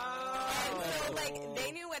 Oh. And so, like,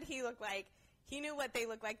 they knew what he looked like. He knew what they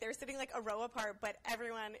looked like. They were sitting, like, a row apart, but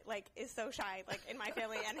everyone, like, is so shy, like, in my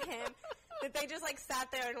family and him, that they just, like, sat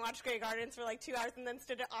there and watched Grey Gardens for, like, 2 hours and then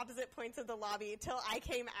stood at opposite points of the lobby till I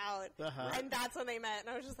came out. Uh-huh. And that's when they met. And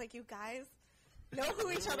I was just like, you guys know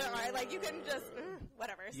who each other are. Like, you can just,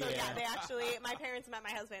 whatever. So, yeah, they actually, my parents met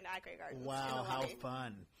my husband at Grey Gardens. Wow, in the how lobby.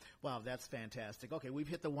 fun. Wow, that's fantastic. Okay, we've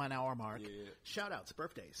hit the 1 hour mark. Yeah. Shout outs,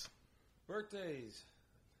 birthdays. Birthdays.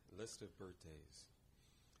 List of birthdays.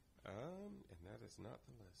 And that is not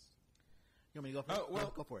the list. You want me to go for it? Oh,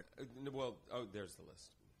 well, Go for it. There's the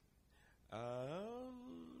list.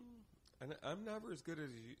 And I'm never as good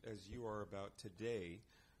as you are about today,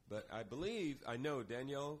 but I know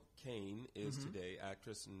Danielle Kane is today,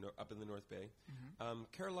 actress up in the North Bay.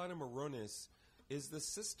 Carolina Moronis is the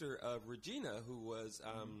sister of Regina, who was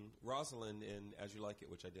Rosalind in As You Like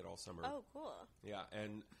It, which I did all summer. Oh, cool. Yeah,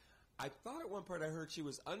 and I thought at one part I heard she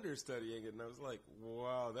was understudying it, and I was like,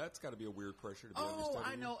 wow, that's got to be a weird pressure to be understudying.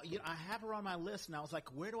 Oh, I know. I have her on my list, and I was like,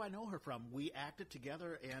 where do I know her from? We acted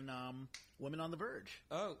together in Women on the Verge.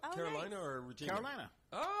 Oh, Carolina nice. or Regina? Carolina.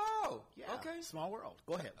 Oh, Yeah. okay. Small world.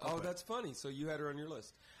 Go ahead. Go Oh, for it. that's funny. So you had her on your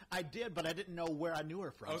list. I did, but I didn't know where I knew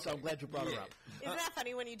her from, so Okay. I'm glad you brought her Yeah. up. Isn't that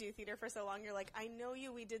funny when you do theater for so long? You're like, I know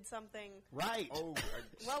you. We did something. Right. Oh,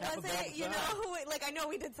 What Half was a it? bad You side. know, like I know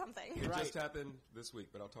we did something. it Right. just happened this week,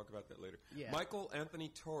 but I'll talk about that later. Yeah. Michael Anthony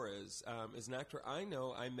Torres is an actor I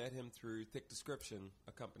know. I met him through Thick Description,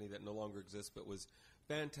 a company that no longer exists, but was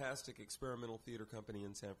fantastic experimental theater company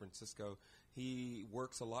in San Francisco. He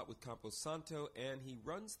works a lot with Camposanto, and he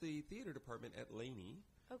runs the theater department at Laney.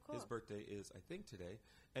 Oh, cool. His birthday is, I think, today.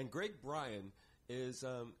 And Greg Bryan is,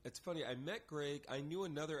 it's funny, I met Greg. I knew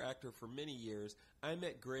another actor for many years. I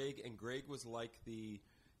met Greg, and Greg was like the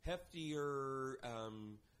heftier,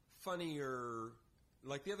 funnier,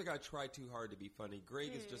 like the other guy tried too hard to be funny.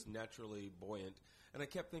 Greg is just naturally buoyant. And I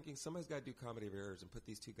kept thinking, somebody's got to do Comedy of Errors and put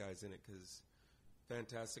these two guys in it because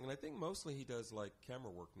fantastic. And I think mostly he does like camera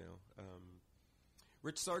work now.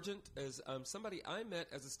 Rich Sargent is somebody I met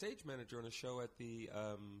as a stage manager on a show at the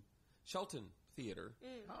Shelton Theater.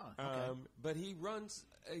 Oh, okay. But he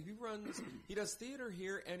does theater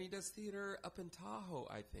here, and he does theater up in Tahoe,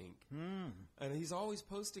 I think. And he's always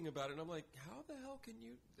posting about it, and I'm like, how the hell can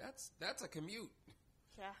you? That's a commute.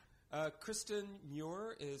 Yeah. Kristen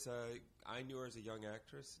Muir is I knew her as a young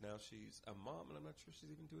actress. Now she's a mom, and I'm not sure she's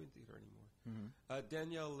even doing theater anymore.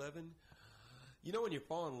 Danielle Levin. You know when you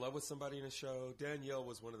fall in love with somebody in a show? Danielle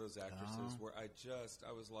was one of those actresses where I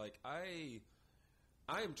was like, I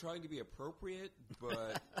am trying to be appropriate,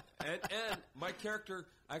 but and my character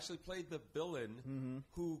actually played the villain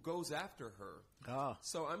who goes after her. Oh.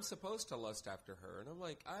 So I'm supposed to lust after her, and I'm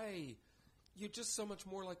like, you're just so much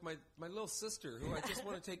more like my little sister who I just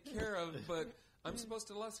want to take care of, but I'm supposed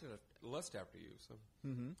to lust after you. So,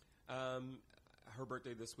 her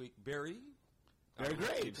birthday this week, Barry. Very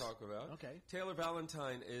great. You talk about. Okay. Taylor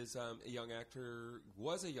Valentine is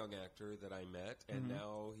was a young actor that I met, and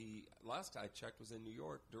now last I checked, was in New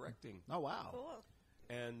York directing. Oh, wow. Cool.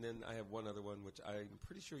 And then I have one other one, which I'm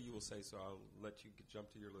pretty sure you will say, so I'll let you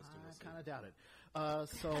jump to your list. And we'll see. I kind of doubt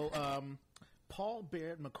it. Paul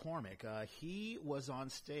Baird McCormick, he was on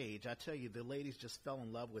stage. I tell you, the ladies just fell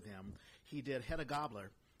in love with him. He did Hedda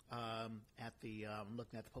Gabler at the I'm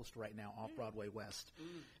looking at the poster right now, off Broadway West,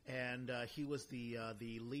 and he was the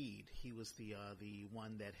lead. He was the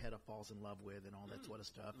one that Hedda falls in love with and all that sort of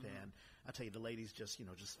stuff. And I tell you, the ladies just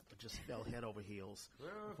fell head over heels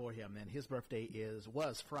for him. And his birthday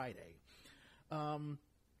was Friday.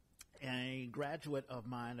 A graduate of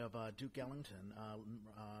mine of Duke Ellington,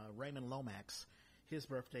 Raymond Lomax, his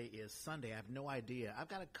birthday is Sunday. I have no idea. I've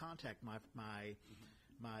got to contact my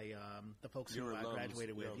the folks Your who I alums,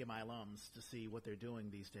 graduated with, yeah. my alums, to see what they're doing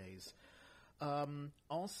these days.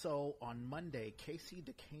 Also on Monday, Casey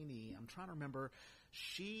DeCaney, I'm trying to remember,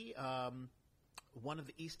 she one of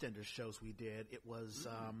the EastEnders shows we did. It was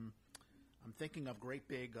I'm thinking of Great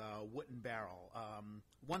Big Wooden Barrel,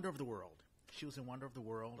 Wonder of the World. She was in Wonder of the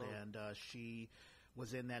World, and she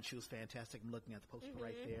was in that. She was fantastic. I'm looking at the poster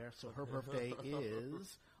right there. So her birthday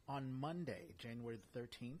is on Monday, January the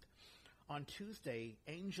 13th. on Tuesday,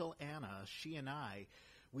 Angel Anna, she and I,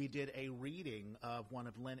 we did a reading of one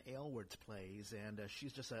of Lynn Aylward's plays, and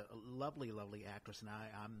she's just a lovely, lovely actress, and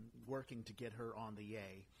I'm working to get her on the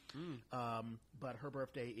Yay. But her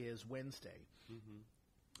birthday is Wednesday.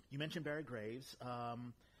 You mentioned Barry Graves.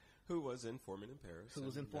 Who was in Foreman in Paris. Who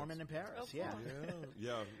was in Foreman in Paris, Oh, yeah.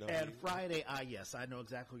 Yeah. No, And Friday, yes, I know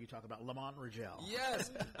exactly what you're talking about, Lamont Rigel. Yes,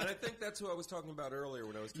 and I think that's who I was talking about earlier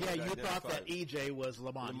when I was trying Yeah, to you identify. thought that EJ was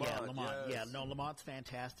Lamont. Yeah, Lamont. Yes. Yeah, no, Lamont's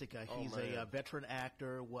fantastic. He's a veteran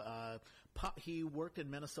actor. He worked in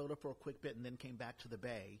Minnesota for a quick bit and then came back to the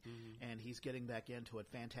Bay, and he's getting back into it.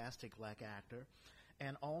 Fantastic black actor.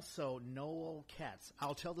 And also Noel Katz.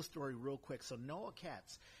 I'll tell the story real quick. So Noel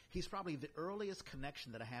Katz, he's probably the earliest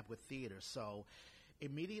connection that I have with theater. So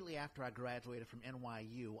immediately after I graduated from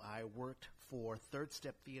NYU, I worked for Third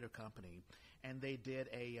Step Theater Company, and they did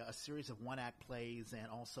a series of one-act plays and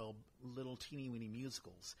also little teeny-weeny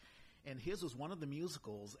musicals. And his was one of the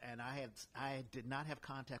musicals, and I did not have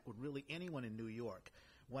contact with really anyone in New York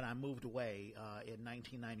when I moved away in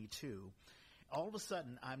 1992. All of a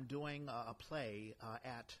sudden, I'm doing a play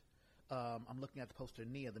at, I'm looking at the poster,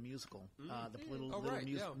 Nia, the musical,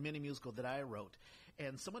 mini musical that I wrote.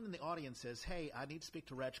 And someone in the audience says, "Hey, I need to speak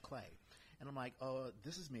to Reg Clay." And I'm like, "Oh,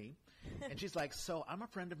 this is me." And she's like, "So I'm a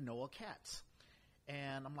friend of Noah Katz."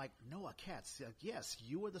 And I'm like, "Noah Katz? She's like, yes,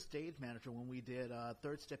 you were the stage manager when we did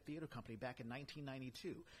Third Step Theater Company back in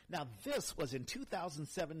 1992. Now, this was in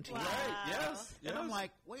 2017. Wow. Right, yes. And I'm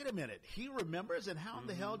like, wait a minute, he remembers? And how in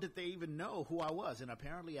the hell did they even know who I was? And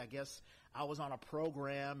apparently, I guess I was on a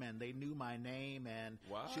program, and they knew my name. And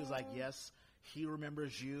she was like, yes, he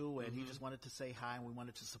remembers you, and he just wanted to say hi, and we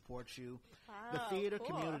wanted to support you. Wow, The theater cool.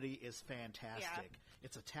 community is fantastic. Yeah.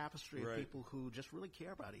 It's a tapestry of people who just really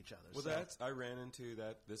care about each other. Well, So- I ran into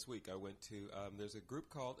that this week. I went to, there's a group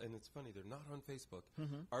called, and it's funny, they're not on Facebook,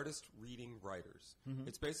 Artist Reading Writers.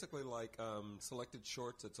 It's basically like selected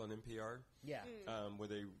shorts. It's on NPR. Yeah. Where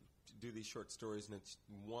they do these short stories, and it's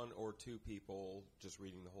one or two people just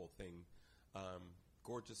reading the whole thing.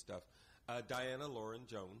 Gorgeous stuff. Diana Lauren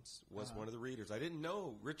Jones was one of the readers. I didn't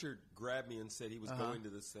know. Richard grabbed me and said he was going to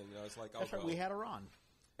this thing. And I was like, "Oh, That's right. We had her on.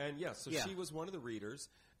 And she was one of the readers,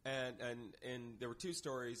 and there were two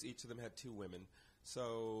stories. Each of them had two women.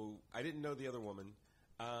 So I didn't know the other woman.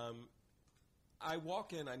 I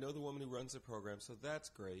walk in. I know the woman who runs the program, so that's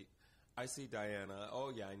great. I see Diana.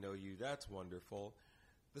 Oh yeah, I know you. That's wonderful.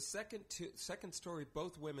 The second story,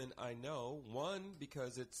 both women I know. One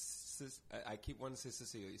because I keep wanting to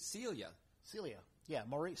say Celia. Yeah,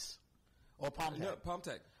 Maurice. Or Pomtec. No,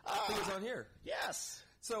 Pomtec. Who was on here. Yes.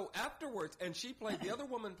 So afterwards, and she played, the other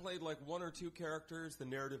woman played like one or two characters, the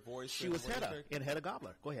narrative voice. She was Hedda in Hedda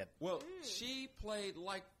Gobbler. Go ahead. Well, she played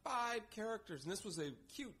like 5 characters, and this was a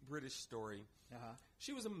cute British story.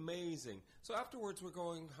 She was amazing. So afterwards, we're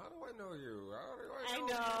going, how do I know you? How do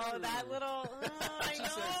I know you? That little, I She know,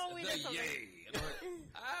 says, we the did something. yay. And I'm like,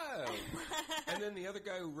 oh. And then the other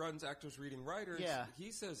guy who runs Actors Reading Writers,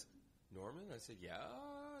 he says, Norman? I said, yeah.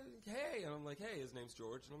 Hey. And I'm like, hey, his name's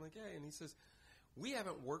George. And I'm like, hey. And he says, we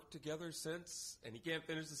haven't worked together since, and he can't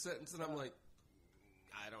finish the sentence, and I'm like,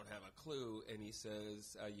 I don't have a clue. And he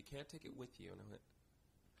says, you can't take it with you. And I went,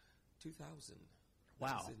 2000. Wow.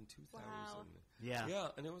 That was in 2000. Wow. Yeah. Yeah,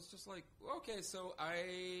 and it was just like, okay, so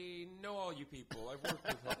I know all you people. I've worked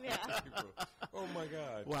with all you people. Oh, my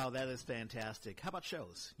God. Wow, that is fantastic. How about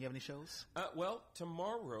shows? You have any shows? Well,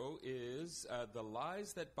 tomorrow is The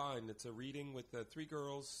Lies That Bind. It's a reading with the Three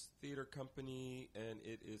Girls Theater Company, and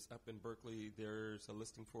it is up in Berkeley. There's a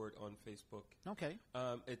listing for it on Facebook. Okay.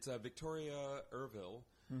 It's Victoria Irville,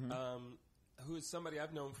 who is somebody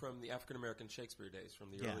I've known from the African-American Shakespeare days, from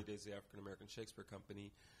the early days of the African-American Shakespeare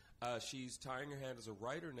Company. She's tying her hand as a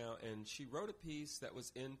writer now, and she wrote a piece that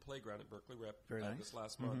was in Playground at Berkeley Rep this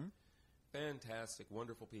last month. Fantastic,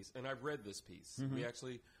 wonderful piece. And I've read this piece. We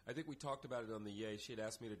actually, I think we talked about it on the Yay. She had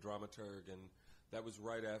asked me to dramaturg, and that was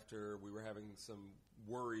right after we were having some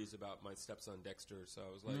worries about my stepson Dexter. So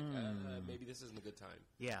I was like, maybe this isn't a good time.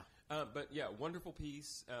 Yeah. But yeah, wonderful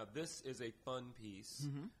piece. This is a fun piece.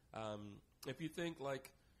 If you think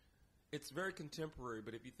like, it's very contemporary,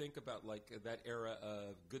 but if you think about like that era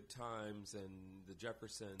of Good Times and the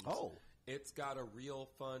Jeffersons, it's got a real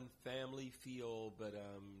fun family feel, but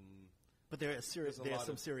But there's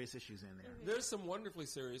some of serious issues in there. There's some wonderfully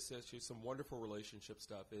serious issues, some wonderful relationship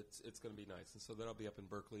stuff. It's going to be nice, and so then I'll be up in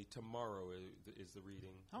Berkeley tomorrow. Is the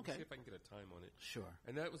reading? Okay. Let's see if I can get a time on it. Sure.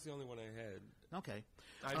 And that was the only one I had. Okay.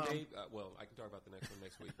 I can talk about the next one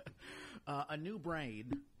next week. A New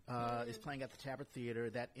Brain is playing at the Tabard Theater.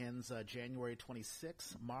 That ends January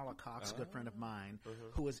 26th. Marla Cox, a good friend of mine,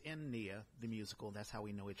 who is in Nia, the musical. That's how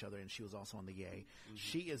we know each other, and she was also on the Yay.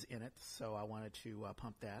 She is in it, so I wanted to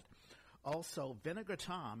pump that. Also, Vinegar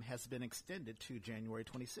Tom has been extended to January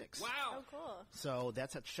 26th. Wow. Oh, cool. So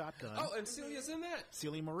that's at Shotgun. Oh, and Celia's in that.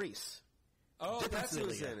 Celia Maurice. Oh, Different that's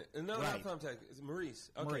who's Celia. in it. No, Right. not Tom Tag. It's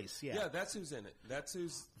Maurice. Okay. Maurice, yeah. Yeah, that's who's in it. That makes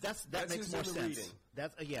who's more in the sense. reading.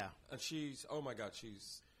 That's she's And she's, oh my God,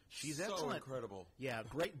 she's so excellent. incredible. Yeah,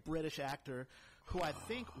 great British actor who I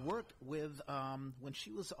think worked with when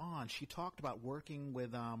she was on. She talked about working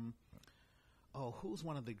with who's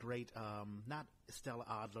one of the great not Stella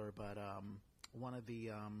Adler, but one of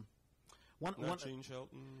the Not Gene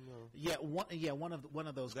Shelton. No. one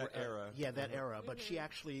of those That era. Yeah, that era. But she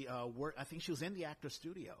actually worked. I think she was in the actor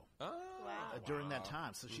studio Oh, during that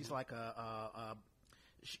time. So she's like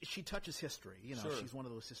she touches history. You know, Sure. she's one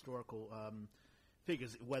of those historical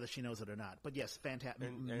figures, whether she knows it or not. But yes, fantastic,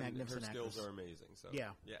 and magnificent her skills actress. are amazing. So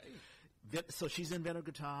Yeah. yeah. So she's in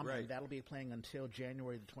Vinegar Tom, Right. and that'll be playing until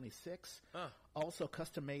January the 26th. Ah. Also,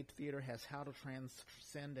 Custom Made Theater has How to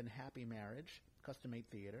Transcend in Happy Marriage, Custom Made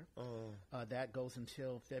Theater. That goes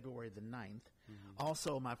until February the 9th.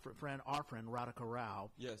 Also, my our friend, Radhika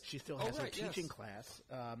Rao, Yes. she still Oh, has her right, yes. teaching class,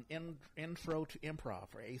 Intro to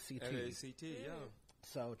Improv, or ACT. At ACT, yeah.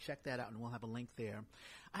 So check that out, and we'll have a link there.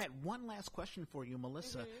 I had one last question for you,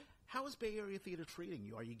 Melissa. How is Bay Area theater treating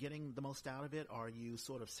you? Are you getting the most out of it? Are you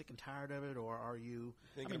sort of sick and tired of it, or are you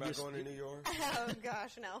Thinking about going to New York? Oh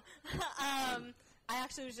gosh, no. I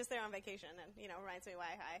actually was just there on vacation, and reminds me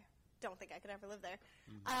why I don't think I could ever live there.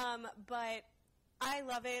 But I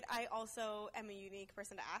love it. I also am a unique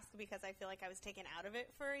person to ask because I feel like I was taken out of it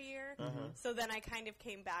for a year. So then I kind of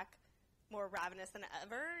came back more ravenous than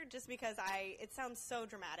ever, just because it sounds so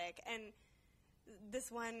dramatic. And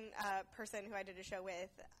this one person who I did a show with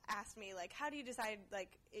asked me, like, how do you decide,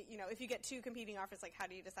 like, if you get two competing offers, like, how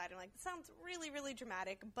do you decide? I'm like, it sounds really, really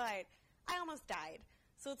dramatic, but I almost died.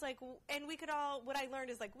 So it's like, and what I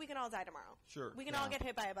learned is, like, we can all die tomorrow. Sure. We can all get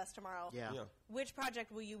hit by a bus tomorrow. Yeah. Which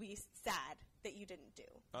project will you be sad that you didn't do?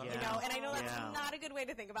 Yeah. And I know that's not a good way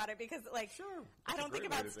to think about it because, like, I don't think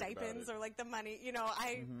about stipends or, like, the money.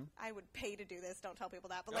 I would pay to do this. Don't tell people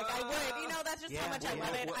that. But, like, I would. That's just how much I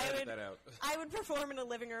love it. We'll edit that out. I would perform in a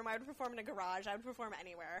living room. I would perform in a garage. I would perform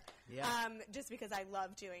anywhere. Yeah. Just because I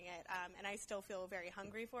love doing it. And I still feel very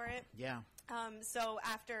hungry for it. Yeah. So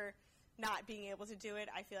after not being able to do it,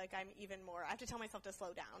 I feel like I'm even more. I have to tell myself to slow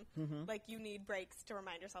down. Like, you need breaks to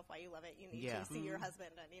remind yourself why you love it. You need to see your husband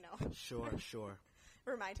and Sure.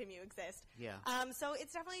 remind him you exist. Yeah. So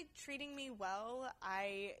it's definitely treating me well.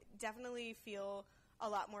 I definitely feel a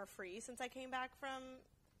lot more free since I came back from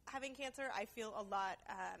having cancer. I feel a lot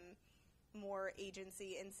more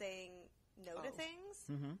agency in saying no to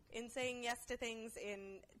things, in saying yes to things,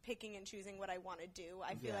 in picking and choosing what I want to do.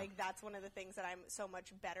 I feel like that's one of the things that I'm so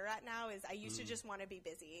much better at now is I used to just want to be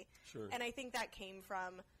busy. Sure. And I think that came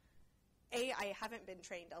from, I haven't been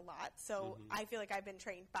trained a lot, so I feel like I've been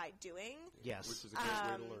trained by doing. Yes. Which is a great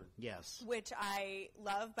way to learn. Yes. Which I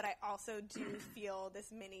love, but I also do feel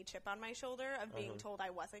this mini chip on my shoulder of being told I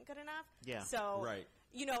wasn't good enough. Yeah. So, Right.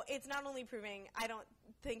 It's not only proving, I don't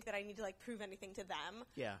think that I need to, like, prove anything to them.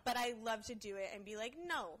 Yeah. But I love to do it and be like,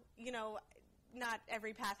 no, not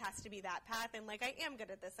every path has to be that path. And, like, I am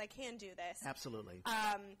good at this. I can do this. Absolutely.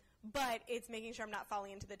 But it's making sure I'm not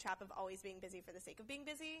falling into the trap of always being busy for the sake of being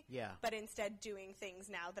busy. Yeah. But instead doing things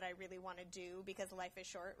now that I really want to do because life is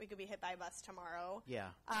short. We could be hit by a bus tomorrow. Yeah.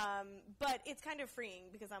 But it's kind of freeing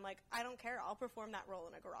because I'm like, I don't care. I'll perform that role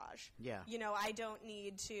in a garage. Yeah. I don't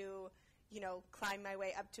need to, climb my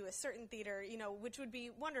way up to a certain theater, which would be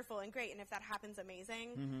wonderful and great. And if that happens,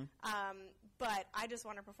 amazing. But I just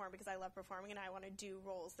want to perform because I love performing and I want to do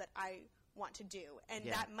roles that I want to do. And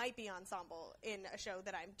that might be ensemble in a show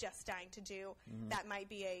that I'm just dying to do. That might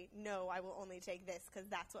be no, I will only take this because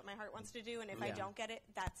that's what my heart wants to do. And if I don't get it,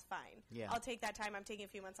 that's fine. Yeah. I'll take that time. I'm taking a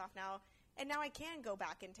few months off now. And now I can go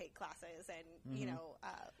back and take classes and,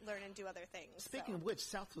 learn and do other things. Speaking of which,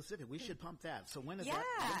 South Pacific, we should pump that. So when is Yeah.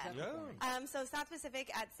 that going? So South Pacific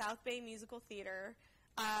at South Bay Musical Theater.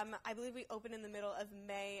 I believe we open in the middle of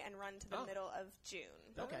May and run to the middle of June.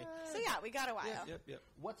 Okay. So yeah, we got a while. Yep.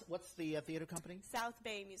 What's the theater company? South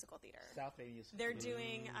Bay Musical Theater. South Bay Musical They're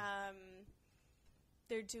doing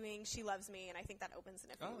they're doing She Loves Me, and I think that opens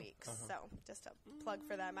in a few weeks. So just a plug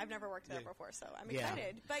for them. I've never worked there before, so I'm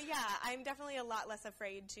excited. But yeah, I'm definitely a lot less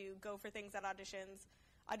afraid to go for things at auditions,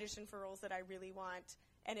 audition for roles that I really want,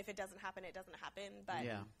 and if it doesn't happen, it doesn't happen. But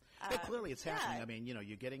but clearly it's happening. I mean, you know,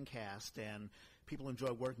 you're getting cast, and people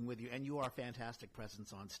enjoy working with you, and you are a fantastic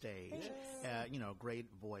presence on stage. You know, great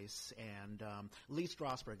voice. And Lee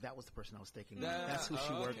Strasberg, that was the person I was thinking of. That's who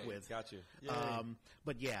she worked with. Got you.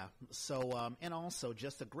 But yeah, so, and also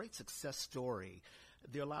just a great success story.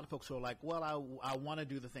 There are a lot of folks who are like, well, I want to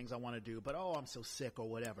do the things I want to do, but, I'm so sick or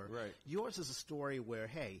whatever. Right. Yours is a story where,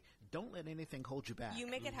 hey, don't let anything hold you back. You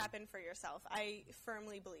make it happen for yourself. I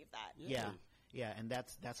firmly believe that. Yeah, and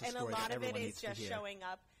that's a and story that everyone needs to hear. And a lot of it is just showing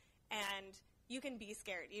up, and you can be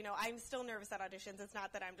scared. You know, I'm still nervous at auditions. It's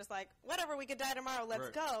not that I'm just like, whatever, we could die tomorrow,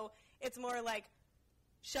 let's go. It's more like,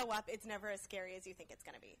 show up. It's never as scary as you think it's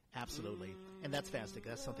going to be. Absolutely. And that's fantastic.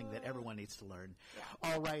 That's something that everyone needs to learn.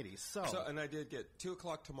 Yeah. All righty. So, and I did get 2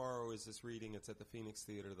 o'clock tomorrow is this reading. It's at the Phoenix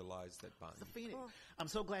Theater, The Lies That Bind. The Phoenix. I'm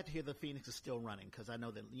so glad to hear the Phoenix is still running, because I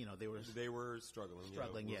know that, you know, they were struggling.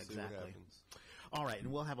 Struggling, we'll yeah, see what exactly. happens. All right,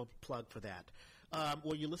 and we'll have a plug for that.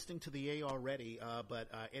 Well, you're listening to the A already, but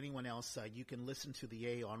anyone else, you can listen to the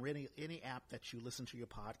A on any app that you listen to your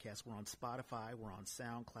podcast. We're on Spotify. We're on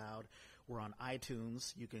SoundCloud. We're on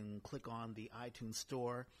iTunes. You can click on the iTunes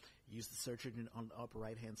store. Use the search engine on the upper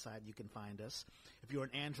right-hand side. You can find us. If you're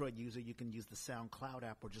an Android user, you can use the SoundCloud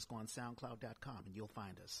app or just go on SoundCloud.com, and you'll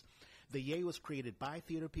find us. The Yay was created by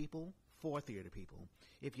theater people for theater people.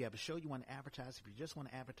 If you have a show you want to advertise, if you just want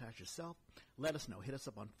to advertise yourself, let us know. Hit us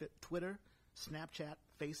up on Twitter, Snapchat,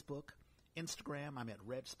 Facebook, Instagram. I'm at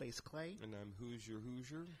Red Space Clay. And I'm Hoosier.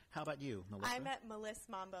 How about you, Melissa? I'm at Melissa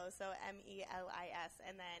Mombo, so MELIS,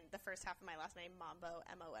 and then the first half of my last name, Mombo,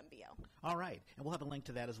 MOMBO. All right, and we'll have a link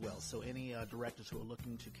to that as well. So any directors who are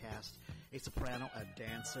looking to cast a soprano, a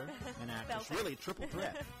dancer, an actress, really triple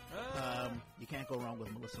threat, you can't go wrong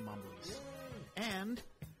with Melissa Momboisse. And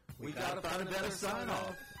we got to find a better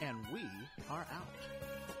sign-off, and we are out.